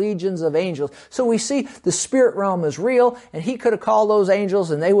 12 legions of angels. So we see the spirit realm is real, and He could have called those angels,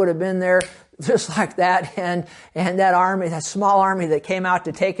 and they would have been there just like that, and that army, that small army that came out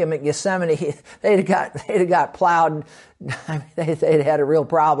to take Him at Gethsemane, they'd have got plowed. I mean, they'd had a real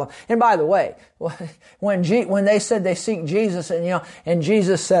problem. And by the way, when they said they seek Jesus, and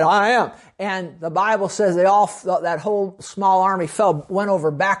Jesus said, I am, and the Bible says that whole small army went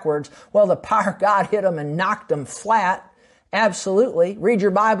over backwards. Well, the power of God hit them and knocked them flat. Absolutely. Read your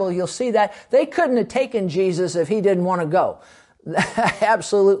Bible, you'll see that. They couldn't have taken Jesus if He didn't want to go.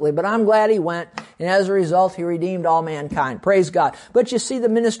 Absolutely. But I'm glad He went, and as a result, He redeemed all mankind. Praise God. But you see the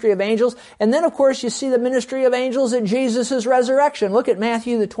ministry of angels, and then of course you see the ministry of angels at Jesus' resurrection. Look at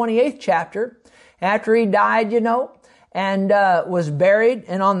Matthew, the 28th chapter. After He died, and was buried,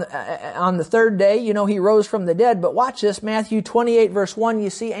 and on the third day, He rose from the dead. But watch this, Matthew 28 verse 1, you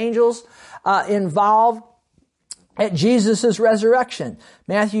see angels involved at Jesus' resurrection.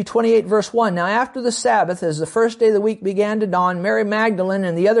 Matthew 28 verse 1. Now after the Sabbath, as the first day of the week began to dawn, Mary Magdalene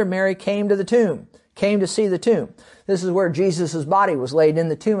and the other Mary came to see the tomb. This is where Jesus' body was laid, in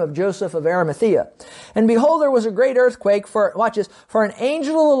the tomb of Joseph of Arimathea. And behold, there was a great earthquake, for an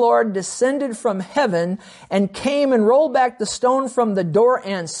angel of the Lord descended from heaven and came and rolled back the stone from the door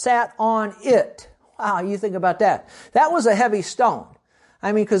and sat on it. Wow, you think about that. That was a heavy stone.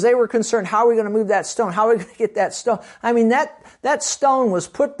 I mean, because they were concerned, how are we going to move that stone? How are we going to get that stone? I mean, that stone was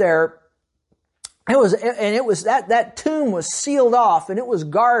put there. That tomb was sealed off and it was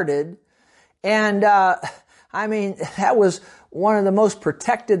guarded. And, that was one of the most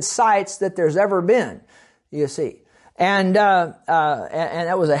protected sites that there's ever been, you see. And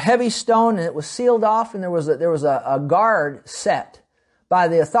that was a heavy stone, and it was sealed off, and there was a guard set by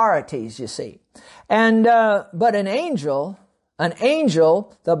the authorities, you see. And, but an angel,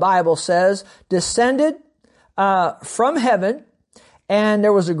 the Bible says, descended, from heaven, and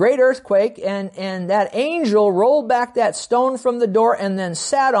there was a great earthquake, and that angel rolled back that stone from the door and then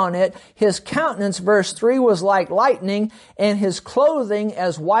sat on it. His countenance, verse 3, was like lightning, and his clothing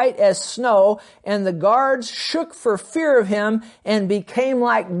as white as snow, and the guards shook for fear of him and became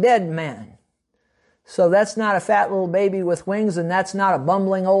like dead men. So that's not a fat little baby with wings, and that's not a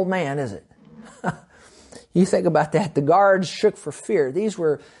bumbling old man, is it? You think about that. The guards shook for fear. These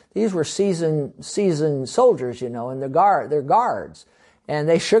were seasoned soldiers, and they're guards. And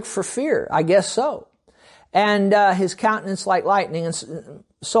they shook for fear, I guess so. And his countenance like lightning, and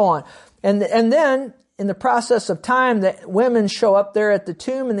so on. And then, in the process of time, the women show up there at the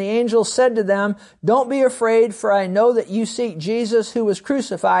tomb, and the angel said to them, "Don't be afraid, for I know that you seek Jesus who was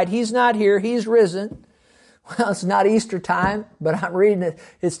crucified. He's not here, he's risen." Well, it's not Easter time, but I'm reading it.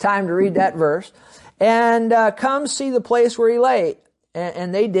 It's time to read that verse. And come see the place where he lay.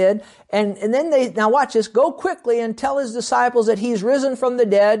 And they did. And then now watch this, go quickly and tell his disciples that he's risen from the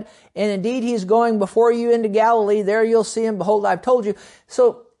dead, and indeed he's going before you into Galilee. There you'll see him. Behold, I've told you.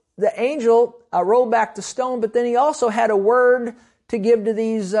 So the angel rolled back the stone, but then he also had a word to give to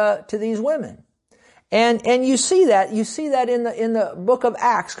these women. And you see that in the book of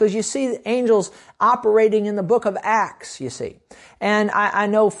Acts, because you see the angels operating in the book of Acts, you see. And I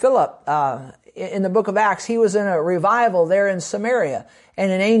know Philip, in the book of Acts, he was in a revival there in Samaria,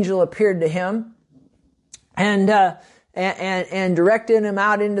 and an angel appeared to him and directed him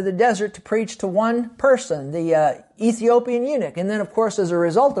out into the desert to preach to one person, the Ethiopian eunuch. And then, of course, as a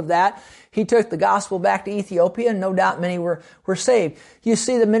result of that, he took the gospel back to Ethiopia, and no doubt many were saved. You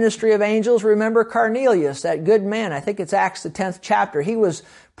see the ministry of angels. Remember Cornelius, that good man. I think it's Acts the 10th chapter. He was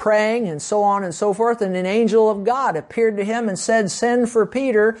praying and so on and so forth, and an angel of God appeared to him and said, "Send for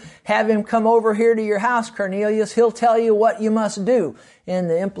Peter, have him come over here to your house, Cornelius. He'll tell you what you must do." And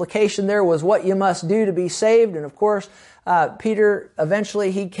the implication there was what you must do to be saved. And of course, Peter,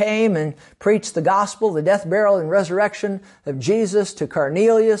 eventually he came and preached the gospel, the death, burial, and resurrection of Jesus to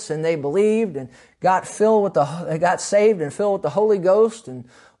Cornelius, and they believed and got saved and filled with the Holy Ghost and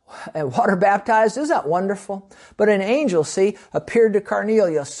water baptized. Isn't that wonderful? But an angel, appeared to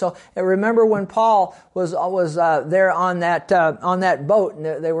Cornelius. So remember when Paul was there on that boat, and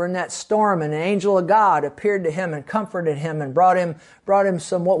they were in that storm, and an angel of God appeared to him and comforted him and brought him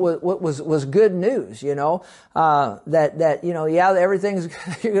some what was good news. Everything's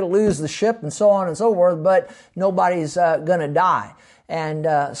you're going to lose the ship and so on and so forth, but nobody's going to die.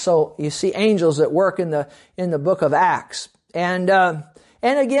 And so you see angels at work in the book of Acts.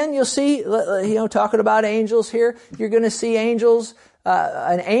 And again, you'll see, talking about angels here, you're going to see angels,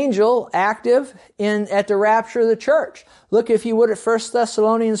 an angel active at the rapture of the church. Look, if you would, at 1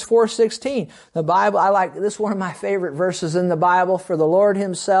 Thessalonians 4:16. The Bible, I like this, one of my favorite verses in the Bible. "For the Lord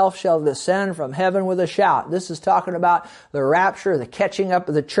himself shall descend from heaven with a shout." This is talking about the rapture, the catching up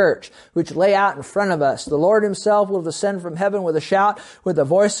of the church, which lay out in front of us. "The Lord himself will descend from heaven with a shout, with the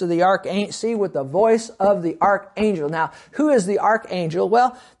voice of the archangel." See, with the voice of the archangel. Now, who is the archangel?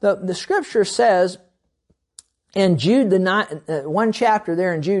 Well, the scripture says in Jude, one chapter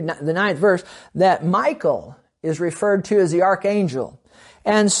there in Jude, the 9th verse, that Michael is referred to as the archangel.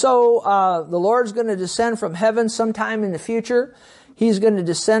 And so the Lord's going to descend from heaven sometime in the future. He's going to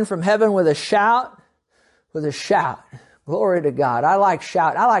descend from heaven with a shout. Glory to God. I like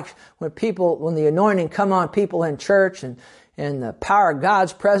shout. I like when the anointing come on people in church and the power of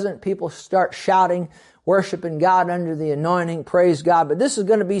God's present, people start shouting, worshiping God under the anointing. Praise God. But this is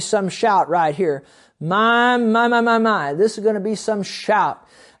going to be some shout right here. My. This is going to be some shout.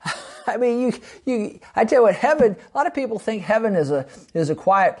 I mean, I tell you what, heaven, a lot of people think heaven is a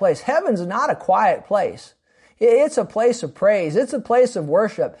quiet place. Heaven's not a quiet place. It's a place of praise. It's a place of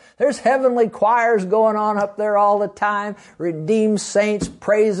worship. There's heavenly choirs going on up there all the time. Redeemed saints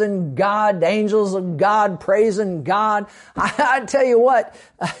praising God. Angels of God praising God. I tell you what,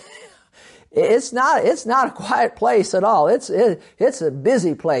 it's not a quiet place at all. It's a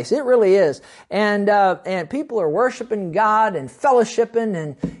busy place. It really is. And people are worshiping God and fellowshipping,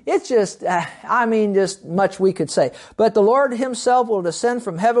 and it's just, just much we could say. But the Lord himself will descend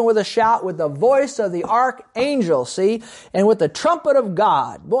from heaven with a shout, with the voice of the archangel, see, and with the trumpet of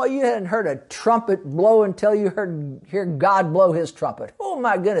God. Boy, you hadn't heard a trumpet blow until you hear God blow his trumpet. Oh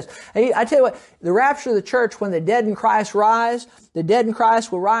my goodness. I tell you what, the rapture of the church, when the dead in Christ rise, the dead in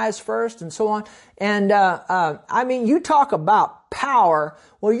Christ will rise first, and so on. And you talk about power.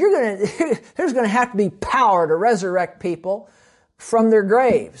 Well, there's going to have to be power to resurrect people from their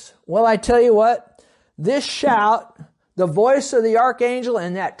graves. Well, I tell you what, this shout, the voice of the archangel,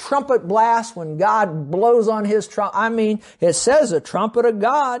 and that trumpet blast when God blows on his trumpet. It says a trumpet of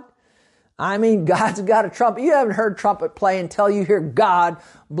God. God's got a trumpet. You haven't heard trumpet play until you hear God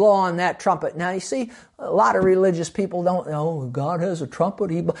blow on that trumpet. Now, you see, a lot of religious people don't know God has a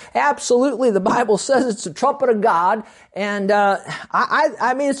trumpet. Absolutely, the Bible says it's a trumpet of God, and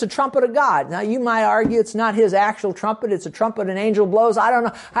it's a trumpet of God. Now, you might argue it's not his actual trumpet; it's a trumpet an angel blows. I don't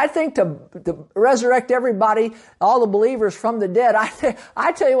know. I think to resurrect everybody, all the believers from the dead.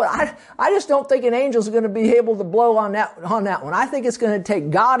 I tell you what, I just don't think an angel's going to be able to blow on that one. I think it's going to take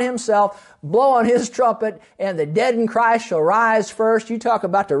God himself, blow on his trumpet, and the dead in Christ shall rise first. You talk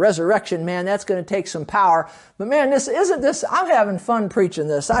about the resurrection, man, that's going to take some power. But man, I'm having fun preaching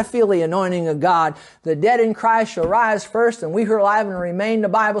this. I feel the anointing of God. The dead in Christ shall rise first, and we who are alive and remain, the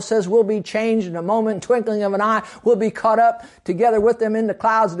Bible says, will be changed in a moment, twinkling of an eye. We'll be caught up together with them in the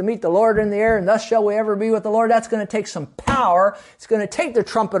clouds to meet the Lord in the air, and thus shall we ever be with the Lord. That's going to take some power. It's going to take the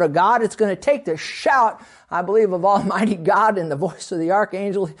trumpet of God. It's going to take the shout, I believe, of Almighty God, and the voice of the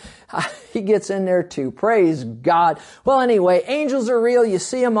archangel. He gets in there too. Praise God. Well, anyway, angels are real. You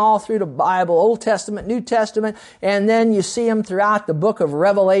see them all through the Bible, Old Testament, New Testament, and then you see them throughout the book of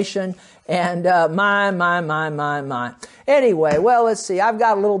Revelation. And my. Anyway, well, let's see. I've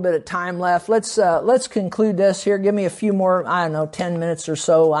got a little bit of time left. Let's conclude this here. Give me a few more, 10 minutes or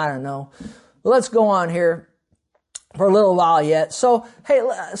so. I don't know. Let's go on here for a little while yet. So, hey,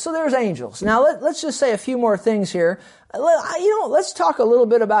 so there's angels. Now, let's just say a few more things here. Let's talk a little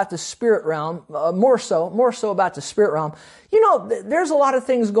bit about the spirit realm, more so about the spirit realm. There's a lot of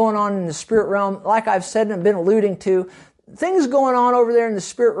things going on in the spirit realm, like I've said and been alluding to, things going on over there in the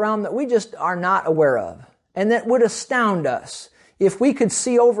spirit realm that we just are not aware of, and that would astound us. If we could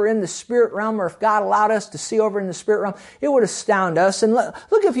see over in the spirit realm, or if God allowed us to see over in the spirit realm, it would astound us. And look,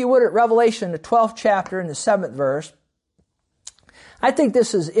 if you would, at Revelation, the 12th chapter and the 7th verse. I think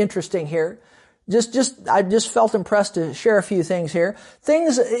this is interesting here. I just felt impressed to share a few things here.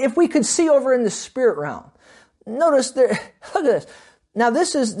 Things, if we could see over in the spirit realm. Notice there, look at this. Now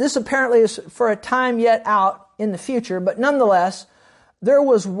this apparently is for a time yet out in the future, but nonetheless, there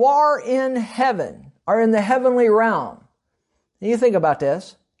was war in heaven, or in the heavenly realm. And you think about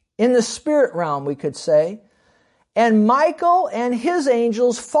this. In the spirit realm, we could say. And Michael and his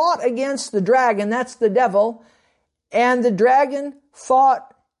angels fought against the dragon, that's the devil, and the dragon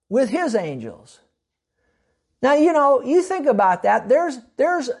fought with his angels. Now, you think about that.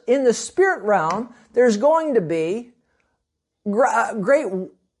 There's in the spirit realm, there's going to be great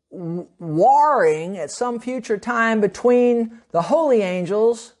warring at some future time between the holy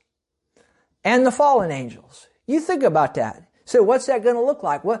angels and the fallen angels. You think about that. So what's that going to look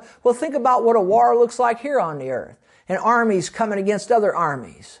like? Well, think about what a war looks like here on the earth, and armies coming against other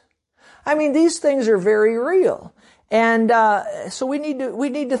armies. These things are very real. And so we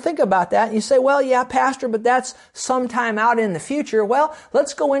need to think about that. And you say, well, yeah, Pastor, but that's sometime out in the future. Well,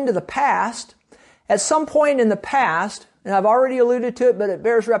 let's go into the past. At some point in the past, and I've already alluded to it, but it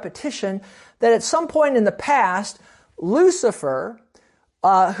bears repetition, that at some point in the past, Lucifer,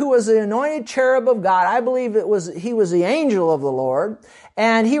 who was the anointed cherub of God, I believe he was the angel of the Lord,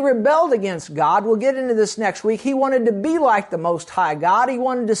 and he rebelled against God. We'll get into this next week. He wanted to be like the Most High God. He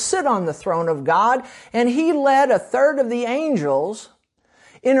wanted to sit on the throne of God, and he led a third of the angels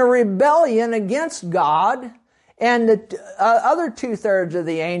in a rebellion against God, and the other 2/3 of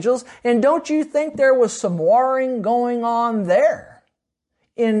the angels. And don't you think there was some warring going on there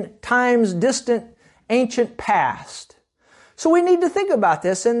in times distant, ancient past? So we need to think about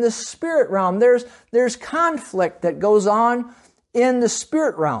this in the spirit realm. There's conflict that goes on in the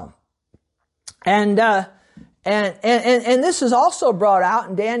spirit realm. And this is also brought out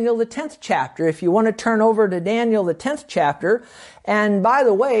in Daniel the 10th chapter. If you want to turn over to Daniel the 10th chapter. And by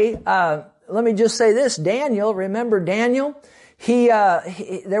the way, let me just say this. Daniel, remember Daniel?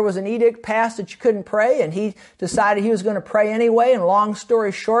 There was an edict passed that you couldn't pray, and he decided he was going to pray anyway. And long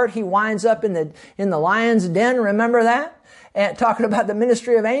story short, he winds up in the lion's den. Remember that? And talking about the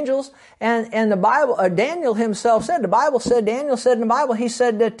ministry of angels. And the Bible, Daniel himself said, Daniel said in the Bible, he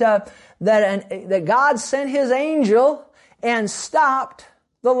said that God sent his angel and stopped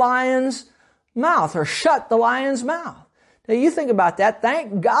the lion's mouth, or shut the lion's mouth. Now you think about that.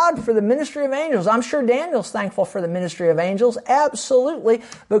 Thank God for the ministry of angels. I'm sure Daniel's thankful for the ministry of angels. Absolutely.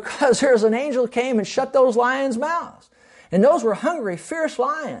 Because there's an angel came and shut those lions' mouths. And those were hungry, fierce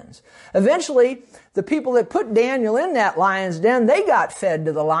lions. Eventually, the people that put Daniel in that lion's den, they got fed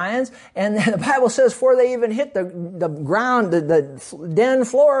to the lions. And the Bible says before they even hit the ground, the den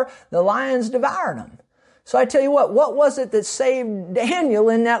floor, the lions devoured them. So I tell you what was it that saved Daniel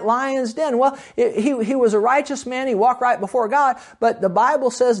in that lion's den? Well, he was a righteous man. He walked right before God. But the Bible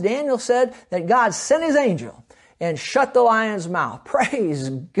says, Daniel said that God sent his angel and shut the lion's mouth. Praise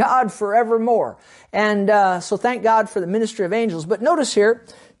God forevermore. And so thank God for the ministry of angels. But notice here,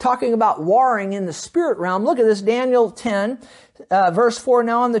 talking about warring in the spirit realm, look at this, Daniel 10, verse 4.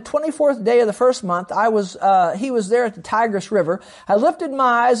 Now on the 24th day of the first month, he was there at the Tigris River. I lifted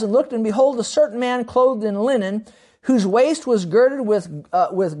my eyes and looked, and behold, a certain man clothed in linen, whose waist was girded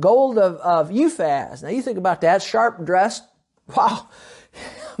with gold of Uphaz. Now you think about that, sharp dressed. Wow.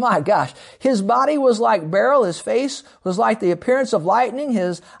 My gosh. His body was like beryl. His face was like the appearance of lightning.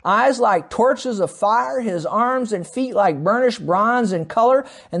 His eyes like torches of fire. His arms and feet like burnished bronze in color.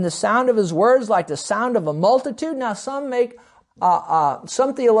 And the sound of his words like the sound of a multitude. Now some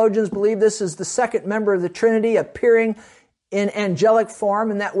theologians believe this is the second member of the Trinity appearing in angelic form,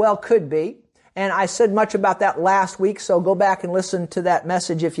 and that well could be. And I said much about that last week, so go back and listen to that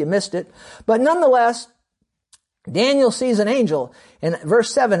message if you missed it. But nonetheless, Daniel sees an angel in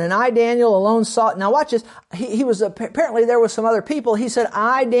verse 7, and I, Daniel, alone saw. Now watch this. He was, apparently there was some other people. He said,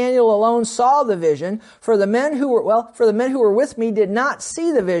 I, Daniel, alone saw the vision. For the men who were with me did not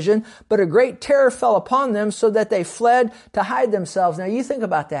see the vision, but a great terror fell upon them so that they fled to hide themselves. Now you think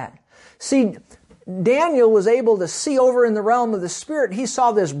about that. See, Daniel was able to see over in the realm of the spirit. He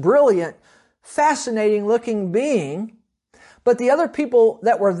saw this brilliant, fascinating looking being, but the other people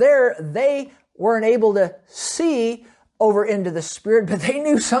that were there, they weren't able to see over into the spirit, but they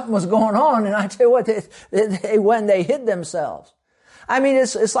knew something was going on. And I tell you what, they hid themselves. I mean,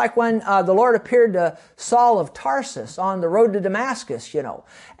 it's like when the Lord appeared to Saul of Tarsus on the road to Damascus,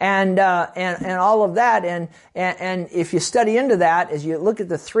 and all of that. And if you study into that, as you look at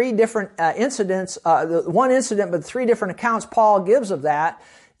the three different incidents, the one incident, but three different accounts Paul gives of that,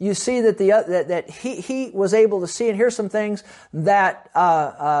 you see that that he was able to see and hear some things that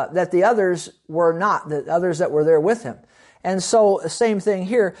the others were not, the others that were there with him. And so same thing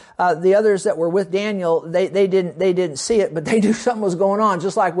here. The others that were with Daniel, they didn't see it, but they knew something was going on.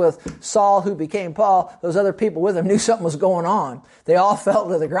 Just like with Saul, who became Paul, those other people with him knew something was going on. They all fell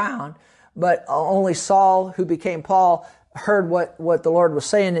to the ground, but only Saul, who became Paul, heard what the Lord was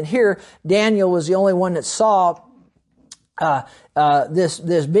saying. And here, Daniel was the only one that saw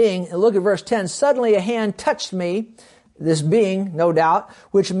this being. Look at verse 10. Suddenly a hand touched me, this being, no doubt,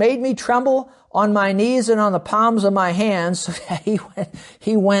 which made me tremble on my knees and on the palms of my hands.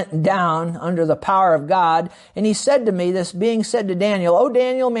 He went down under the power of God. And he said to me, this being said to Daniel, O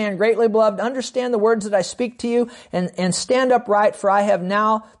Daniel, man greatly beloved, understand the words that I speak to you and stand upright, for I have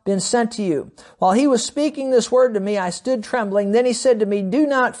now been sent to you. While he was speaking this word to me, I stood trembling. Then he said to me, do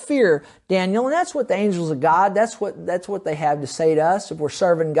not fear, Daniel. And that's what the angels of God, that's what they have to say to us. If we're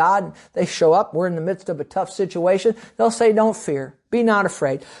serving God and they show up, we're in the midst of a tough situation, they'll say, don't fear. Be not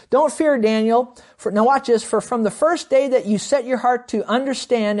afraid. Don't fear, Daniel. Now watch this. For from the first day that you set your heart to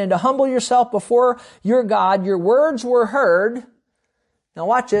understand and to humble yourself before your God, your words were heard. Now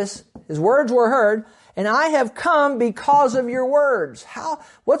watch this. His words were heard. And I have come because of your words.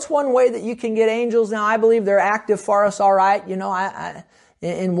 What's one way that you can get angels? Now I believe they're active for us, all right.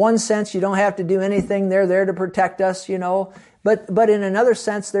 In one sense, you don't have to do anything. They're there to protect us, But in another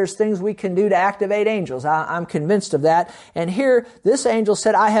sense, there's things we can do to activate angels. I'm convinced of that. And here, this angel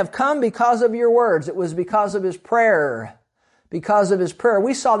said, I have come because of your words. It was because of his prayer. Because of his prayer.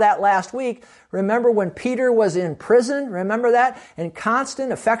 We saw that last week. Remember when Peter was in prison? Remember that? And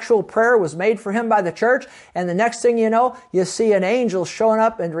constant, effectual prayer was made for him by the church. And the next thing you know, you see an angel showing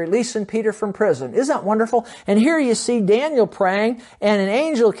up and releasing Peter from prison. Isn't that wonderful? And here you see Daniel praying, and an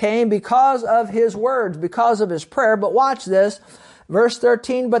angel came because of his words, because of his prayer. But watch this. Verse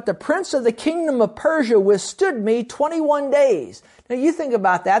 13, but the prince of the kingdom of Persia withstood me 21 days. Now you think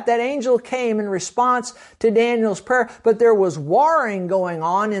about that. That angel came in response to Daniel's prayer, but there was warring going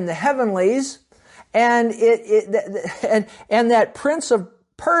on in the heavenlies, and that prince of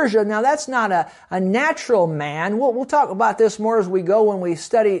Persia, now that's not a natural man. We'll talk about this more as we go when we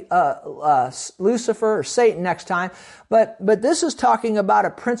study Lucifer or Satan next time. But this is talking about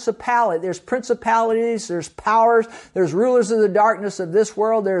a principality. There's principalities, there's powers, there's rulers of the darkness of this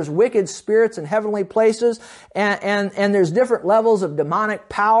world, there's wicked spirits in heavenly places, and there's different levels of demonic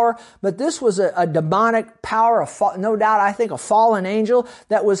power. But this was a demonic power, no doubt, I think, a fallen angel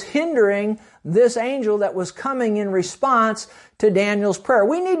that was hindering this angel that was coming in response to Daniel's prayer.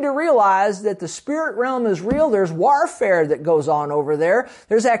 We need to realize that the spirit realm is real. There's warfare that goes on over there.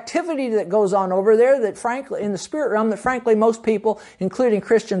 There's activity that goes on over there that frankly, in the spirit realm, that frankly most people, including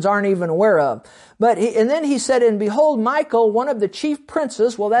Christians, aren't even aware of. And then he said, and behold, Michael, one of the chief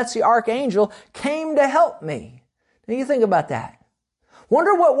princes, well, that's the archangel, came to help me. Now you think about that.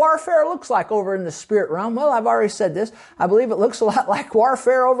 Wonder what warfare looks like over in the spirit realm. Well, I've already said this. I believe it looks a lot like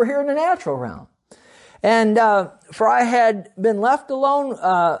warfare over here in the natural realm. And for I had been left alone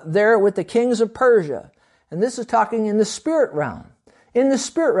there with the kings of Persia. And this is talking in the spirit realm. In the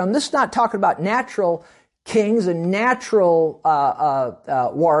spirit realm, this is not talking about natural kings and natural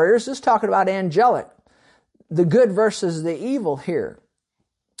warriors. This is talking about angelic. The good versus the evil here.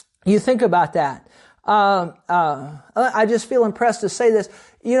 You think about that. I just feel impressed to say this.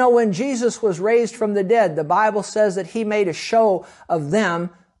 You know, when Jesus was raised from the dead, the Bible says that He made a show of them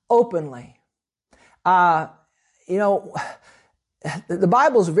openly. You know, the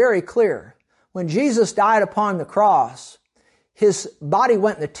Bible's very clear. When Jesus died upon the cross, His body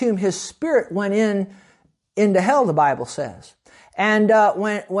went in the tomb, His spirit went into hell, the Bible says. And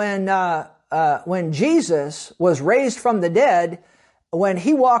when Jesus was raised from the dead, when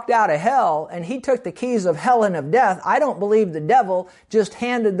He walked out of hell and He took the keys of hell and of death, I don't believe the devil just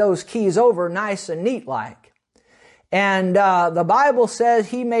handed those keys over nice and neat like. And the Bible says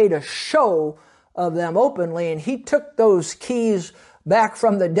He made a show of them openly, and He took those keys back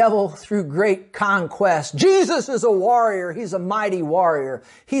from the devil through great conquest. Jesus is a warrior. He's a mighty warrior.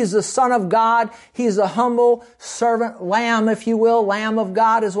 He's the Son of God. He's a humble servant, lamb, if you will. Lamb of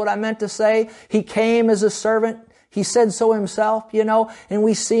God is what I meant to say. He came as a servant. He said so Himself, you know, and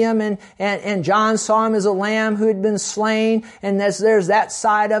we see Him, and John saw Him as a lamb who had been slain, and there's that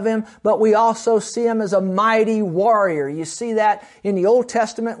side of Him, but we also see Him as a mighty warrior. You see that in the Old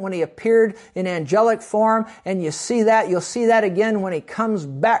Testament when He appeared in angelic form, and you'll see that again when He comes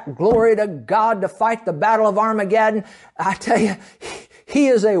back, glory to God, to fight the battle of Armageddon. I tell you, He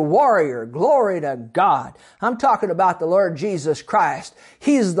is a warrior. Glory to God. I'm talking about the Lord Jesus Christ.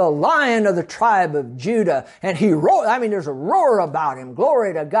 He's the Lion of the tribe of Judah. And He roars. I mean, there's a roar about Him.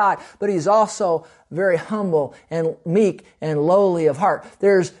 Glory to God. But He's also very humble and meek and lowly of heart.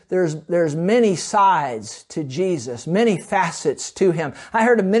 There's many sides to Jesus, many facets to Him. I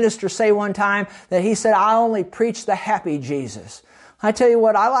heard a minister say one time that he said, I only preach the happy Jesus. I tell you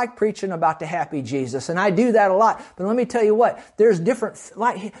what, I like preaching about the happy Jesus, and I do that a lot. But let me tell you what, there's different,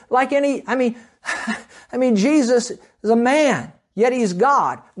 Jesus is a man, yet He's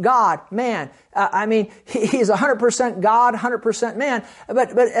God, man. He's 100% God, 100% man.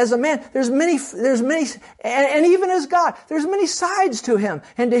 But as a man, there's many, and even as God, there's many sides to Him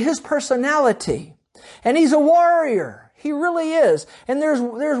and to His personality. And He's a warrior. He really is. And there's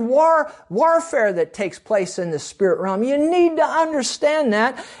warfare that takes place in the spirit realm. You need to understand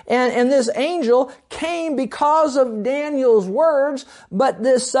that. And this angel came because of Daniel's words, but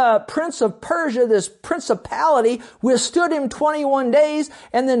this prince of Persia, this principality, withstood him 21 days,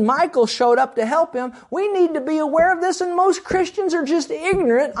 and then Michael showed up to help him. We need to be aware of this, and most Christians are just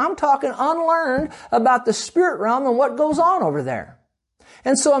ignorant. I'm talking unlearned about the spirit realm and what goes on over there.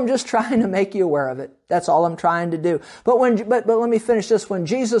 And so I'm just trying to make you aware of it. That's all I'm trying to do. But let me finish this. When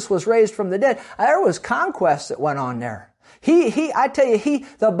Jesus was raised from the dead, there was conquest that went on there.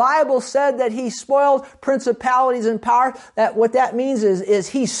 The Bible said that He spoiled principalities and powers. That what that means is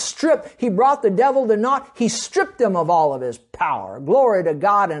He brought the devil to naught. He stripped him of all of his power. Glory to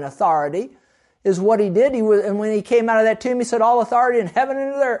God and authority is what He did. And when He came out of that tomb, He said, all authority in heaven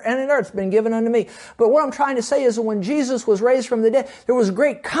and in earth has been given unto me. But what I'm trying to say is that when Jesus was raised from the dead, there was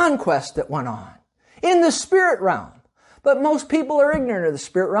great conquest that went on in the spirit realm. But most people are ignorant of the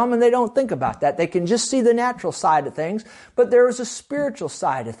spirit realm, and they don't think about that. They can just see the natural side of things, but there is a spiritual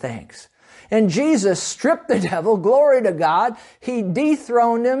side of things. And Jesus stripped the devil, glory to God. He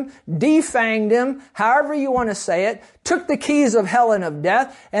dethroned him, defanged him, however you want to say it, took the keys of hell and of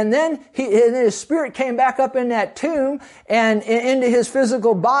death, and then his spirit came back up in that tomb and into his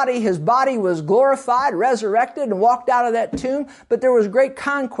physical body. His body was glorified, resurrected, and walked out of that tomb, but there was great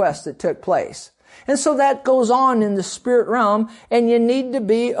conquest that took place. And so that goes on in the spirit realm, and you need to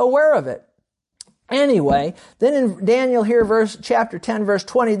be aware of it. Anyway, then in Daniel here, chapter 10, verse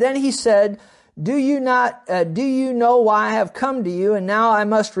 20, then he said, do you know why I have come to you, and now I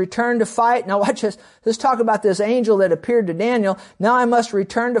must return to fight? Now watch this. Let's talk about this angel that appeared to Daniel. Now I must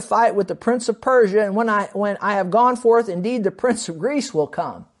return to fight with the prince of Persia, and when I have gone forth, indeed the prince of Greece will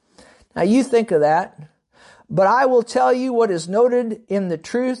come. Now you think of that. But I will tell you what is noted in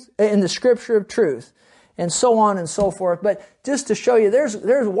the scripture of truth, and so on and so forth. But just to show you, there's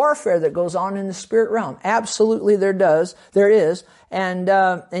warfare that goes on in the spirit realm. Absolutely there is.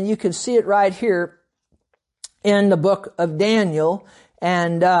 And you can see it right here in the book of Daniel.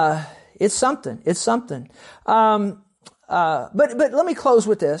 And, it's something. But let me close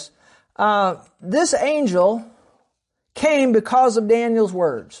with this. This angel came because of Daniel's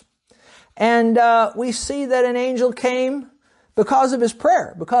words. And we see that an angel came because of his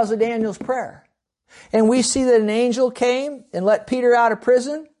prayer, because of Daniel's prayer. And we see that an angel came and let Peter out of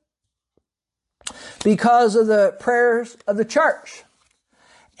prison because of the prayers of the church.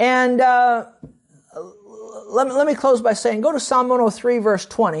 And let me close by saying, go to Psalm 103, verse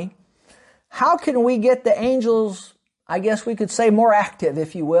 20. How can we get the angels, I guess we could say, more active,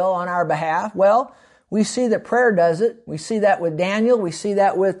 if you will, on our behalf? Well, we see that prayer does it. We see that with Daniel. We see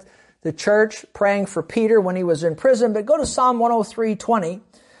that with the church praying for Peter when he was in prison. But go to Psalm 103:20. It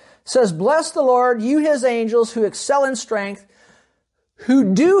says, bless the Lord, you his angels who excel in strength,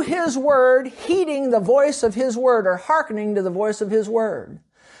 who do his word, heeding the voice of his word, or hearkening to the voice of his word.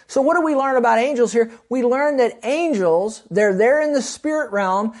 So what do we learn about angels here? We learn that angels, they're there in the spirit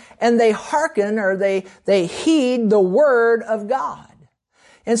realm, and they hearken, or they heed the word of God.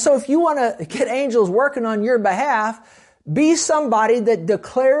 And so if you want to get angels working on your behalf, be somebody that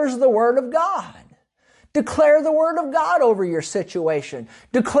declares the Word of God. Declare the Word of God over your situation.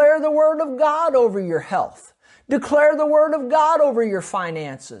 Declare the Word of God over your health. Declare the Word of God over your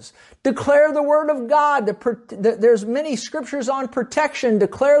finances. Declare the Word of God. There's many scriptures on protection.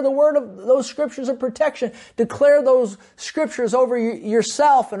 Declare the word of those scriptures of protection. Declare those scriptures over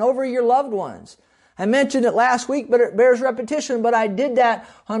yourself and over your loved ones. I mentioned it last week, but it bears repetition, but I did that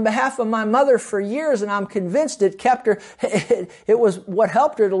on behalf of my mother for years, and I'm convinced it kept her, it was what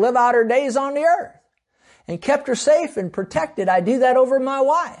helped her to live out her days on the earth and kept her safe and protected. I do that over my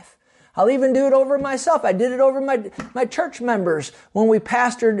wife. I'll even do it over myself. I did it over my church members when we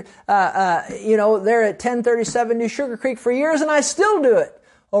pastored, there at 1037 New Sugar Creek for years, and I still do it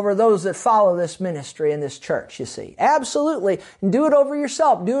over those that follow this ministry and this church, you see. Absolutely. And do it over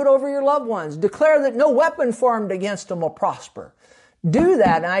yourself. Do it over your loved ones. Declare that no weapon formed against them will prosper. Do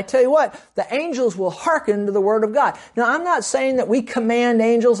that, and I tell you what, the angels will hearken to the Word of God. Now, I'm not saying that we command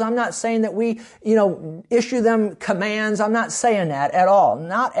angels. I'm not saying that we, issue them commands. I'm not saying that at all.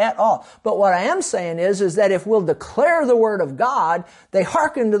 Not at all. But what I am saying is that if we'll declare the Word of God, they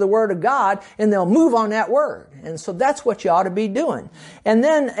hearken to the Word of God, and they'll move on that Word. And so that's what you ought to be doing. And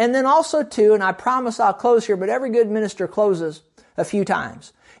then also too, and I promise I'll close here, but every good minister closes a few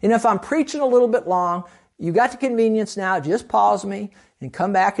times. And if I'm preaching a little bit long, you got the convenience now. Just pause me and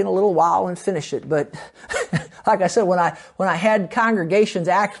come back in a little while and finish it. But like I said, when I had congregations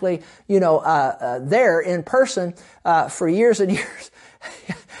actually, there in person for years and years,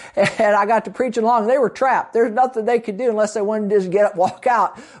 and I got to preaching along, they were trapped. There's nothing they could do unless they wanted to just get up, walk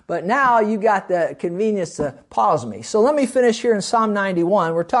out. But now you got the convenience to pause me. So let me finish here in Psalm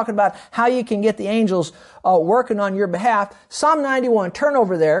 91. We're talking about how you can get the angels working on your behalf. Psalm 91, turn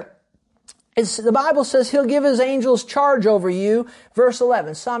over there. The Bible says He'll give His angels charge over you. Verse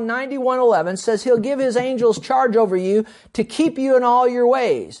 11, Psalm 91:11 says He'll give His angels charge over you to keep you in all your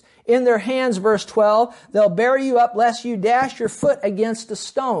ways. In their hands, verse 12, they'll bear you up lest you dash your foot against a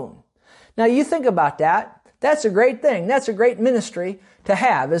stone. Now you think about that. That's a great thing. That's a great ministry to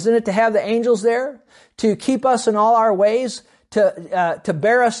have, isn't it? To have the angels there to keep us in all our ways, to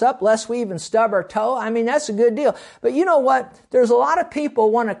bear us up lest we even stub our toe. I mean, that's a good deal. But you know what? There's a lot of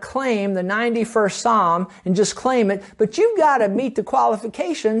people want to claim the 91st Psalm and just claim it, but you've got to meet the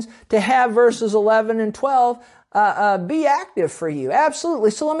qualifications to have verses 11 and 12 be active for you.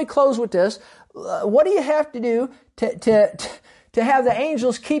 Absolutely. So let me close with this. What do you have to do to have the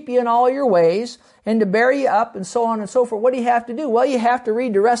angels keep you in all your ways and to bear you up and so on and so forth? What do you have to do? Well, you have to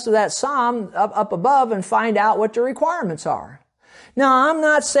read the rest of that psalm up above and find out what the requirements are. Now, I'm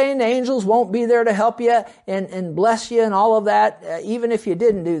not saying the angels won't be there to help you and bless you and all of that, even if you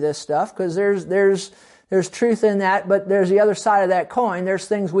didn't do this stuff, because there's truth in that, but there's the other side of that coin. There's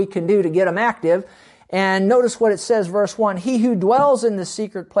things we can do to get them active. And notice what it says, verse 1, he who dwells in the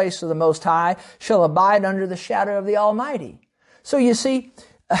secret place of the Most High shall abide under the shadow of the Almighty. So you see,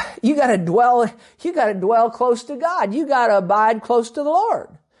 you gotta dwell close to God. You gotta abide close to the Lord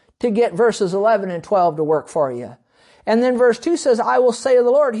to get verses 11 and 12 to work for you. And then verse 2 says, I will say of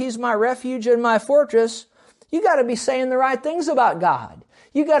the Lord, He's my refuge and my fortress. You gotta be saying the right things about God.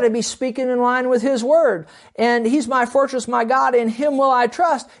 You gotta be speaking in line with His Word. And He's my fortress, my God, in Him will I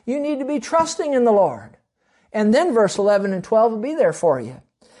trust. You need to be trusting in the Lord. And then verse 11 and 12 will be there for you.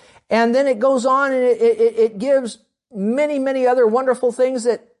 And then it goes on and it gives many, many other wonderful things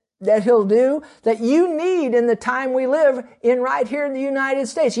that He'll do that you need in the time we live in right here in the United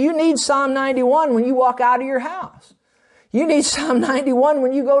States. You need Psalm 91 when you walk out of your house. You need Psalm 91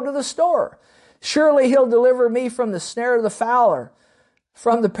 when you go to the store. Surely He'll deliver me from the snare of the fowler,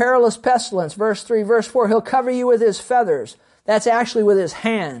 from the perilous pestilence. Verse 3, verse 4, He'll cover you with His feathers. That's actually with His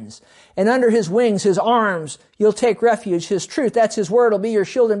hands. And under His wings, His arms, you'll take refuge. His truth, that's His word, will be your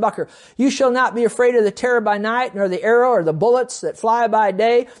shield and buckler. You shall not be afraid of the terror by night, nor the arrow or the bullets that fly by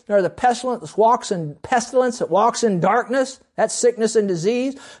day, nor the pestilence that walks in darkness. That's sickness and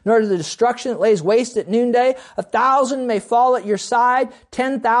disease, nor the destruction that lays waste at noonday. 1,000 may fall at your side,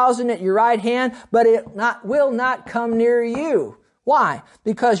 10,000 at your right hand, but it will not come near you. Why?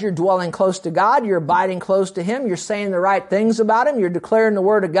 Because you're dwelling close to God, you're abiding close to Him, you're saying the right things about Him, you're declaring the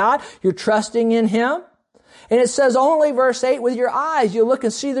Word of God, you're trusting in Him. And it says only, verse 8, with your eyes you'll look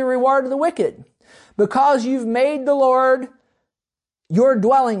and see the reward of the wicked. Because you've made the Lord your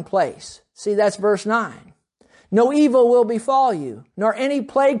dwelling place. See, that's verse 9. No evil will befall you, nor any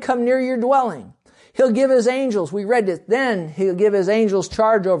plague come near your dwelling. He'll give His angels, we read it, then He'll give His angels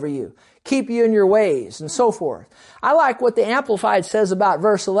charge over you, keep you in your ways, and so forth. I like what the Amplified says about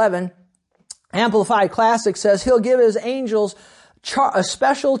verse 11. Amplified Classic says, He'll give His angels a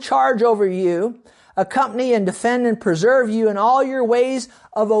special charge over you, accompany and defend and preserve you in all your ways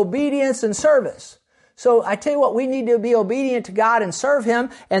of obedience and service. So I tell you what, we need to be obedient to God and serve Him,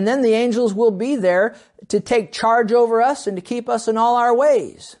 and then the angels will be there to take charge over us and to keep us in all our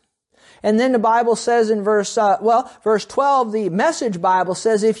ways. And then the Bible says in verse 12, the Message Bible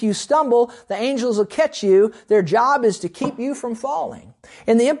says, if you stumble, the angels will catch you. Their job is to keep you from falling.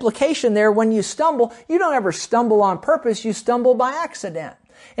 And the implication there, when you stumble, you don't ever stumble on purpose, you stumble by accident.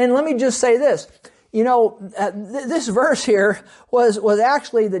 And let me just say this. You know, this verse here was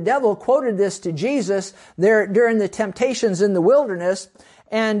actually, the devil quoted this to Jesus there during the temptations in the wilderness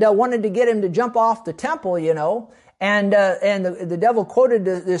and wanted to get Him to jump off the temple, you know. And the devil quoted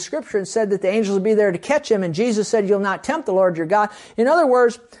the scripture and said that the angels would be there to catch him. And Jesus said, you'll not tempt the Lord your God. In other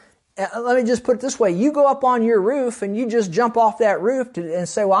words, let me just put it this way. You go up on your roof and you just jump off that roof and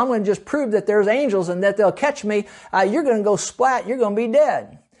say, well, I'm going to just prove that there's angels and that they'll catch me. You're going to go splat. You're going to be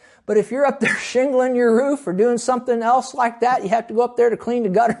dead. But if you're up there shingling your roof or doing something else like that, you have to go up there to clean the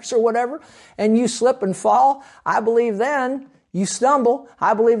gutters or whatever, and you slip and fall, I believe then you stumble,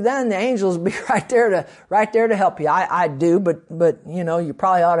 I believe then the angels will be right there to help you. I do, but you know, you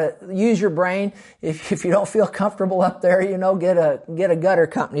probably ought to use your brain. If you don't feel comfortable up there, you know, get a gutter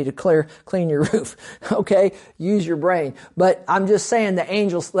company to clean your roof. Okay? Use your brain. But I'm just saying the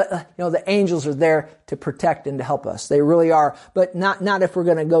angels are there to protect and to help us. They really are. But not if we're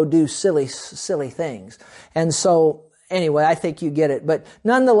going to go do silly things. And so, anyway, I think you get it. But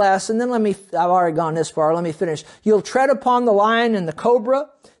nonetheless, and then I've already gone this far, let me finish. You'll tread upon the lion and the cobra,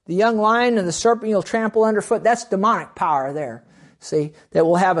 the young lion and the serpent you'll trample underfoot. That's demonic power there. See, that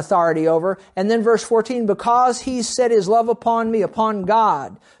we'll have authority over. And then verse 14, because He's set His love upon me, upon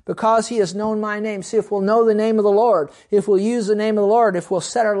God, because He has known my name. See, if we'll know the name of the Lord, if we'll use the name of the Lord, if we'll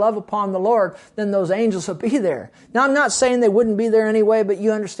set our love upon the Lord, then those angels will be there. Now, I'm not saying they wouldn't be there anyway, but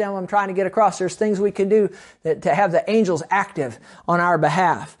you understand what I'm trying to get across. There's things we can do to have the angels active on our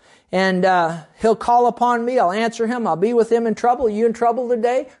behalf. And He'll call upon me. I'll answer Him. I'll be with him in trouble. You in trouble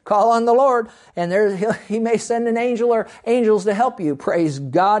today? Call on the Lord. And He may send an angel or angels to help you. Praise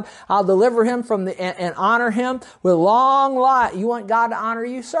God. I'll deliver him and honor him with long life. You want God to honor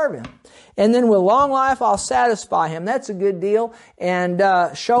you? Serve Him. And then with long life, I'll satisfy him. That's a good deal. And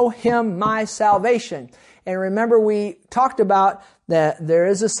show him my salvation. And remember, we talked about that there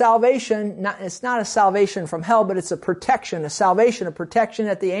is a salvation. It's not a salvation from hell, but it's a protection, a salvation, a protection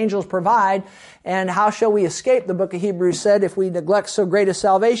that the angels provide. And how shall we escape, the book of Hebrews said, if we neglect so great a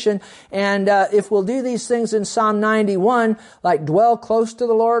salvation? And if we'll do these things in Psalm 91, like dwell close to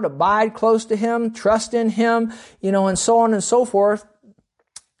the Lord, abide close to Him, trust in Him, and so on and so forth.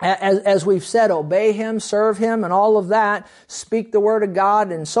 As we've said, obey Him, serve Him, and all of that, speak the Word of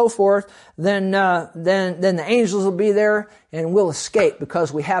God and so forth, then the angels will be there and we'll escape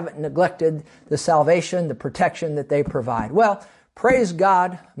because we haven't neglected the salvation, the protection that they provide. Well, praise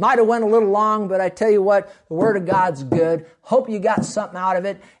God. Might have went a little long, but I tell you what, the Word of God's good. Hope you got something out of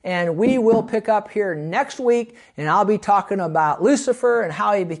it. And we will pick up here next week, and I'll be talking about Lucifer and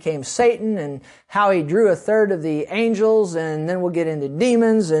how he became Satan and how he drew a third of the angels, and then we'll get into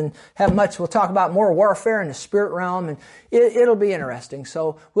demons and we'll talk about more warfare in the spirit realm, and it'll be interesting.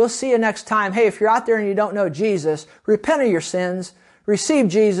 So we'll see you next time. Hey, if you're out there and you don't know Jesus, repent of your sins. Receive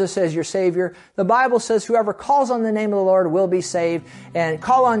Jesus as your Savior. The Bible says whoever calls on the name of the Lord will be saved. And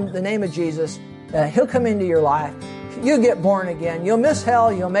call on the name of Jesus. He'll come into your life. You'll get born again. You'll miss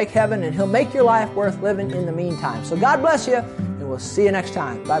hell. You'll make heaven. And He'll make your life worth living in the meantime. So God bless you. And we'll see you next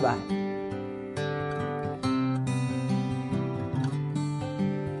time. Bye-bye.